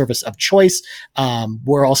podcast service of choice.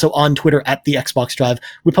 We're also on Twitter at the Xbox Drive.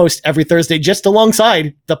 We post every Thursday just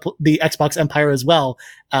alongside the Xbox Empire as well.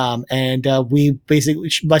 And we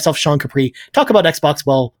basically, myself, Sean Capri, talk about Xbox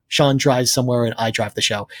while Sean drives somewhere and I drive the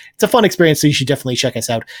show. It's a fun experience, so you should definitely check us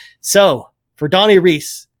out. So for Donnie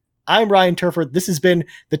Reese, I'm Ryan Turford. This has been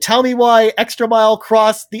the Tell Me Why Extra Mile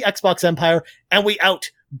Cross the Xbox Empire, and we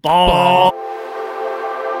out. Ball.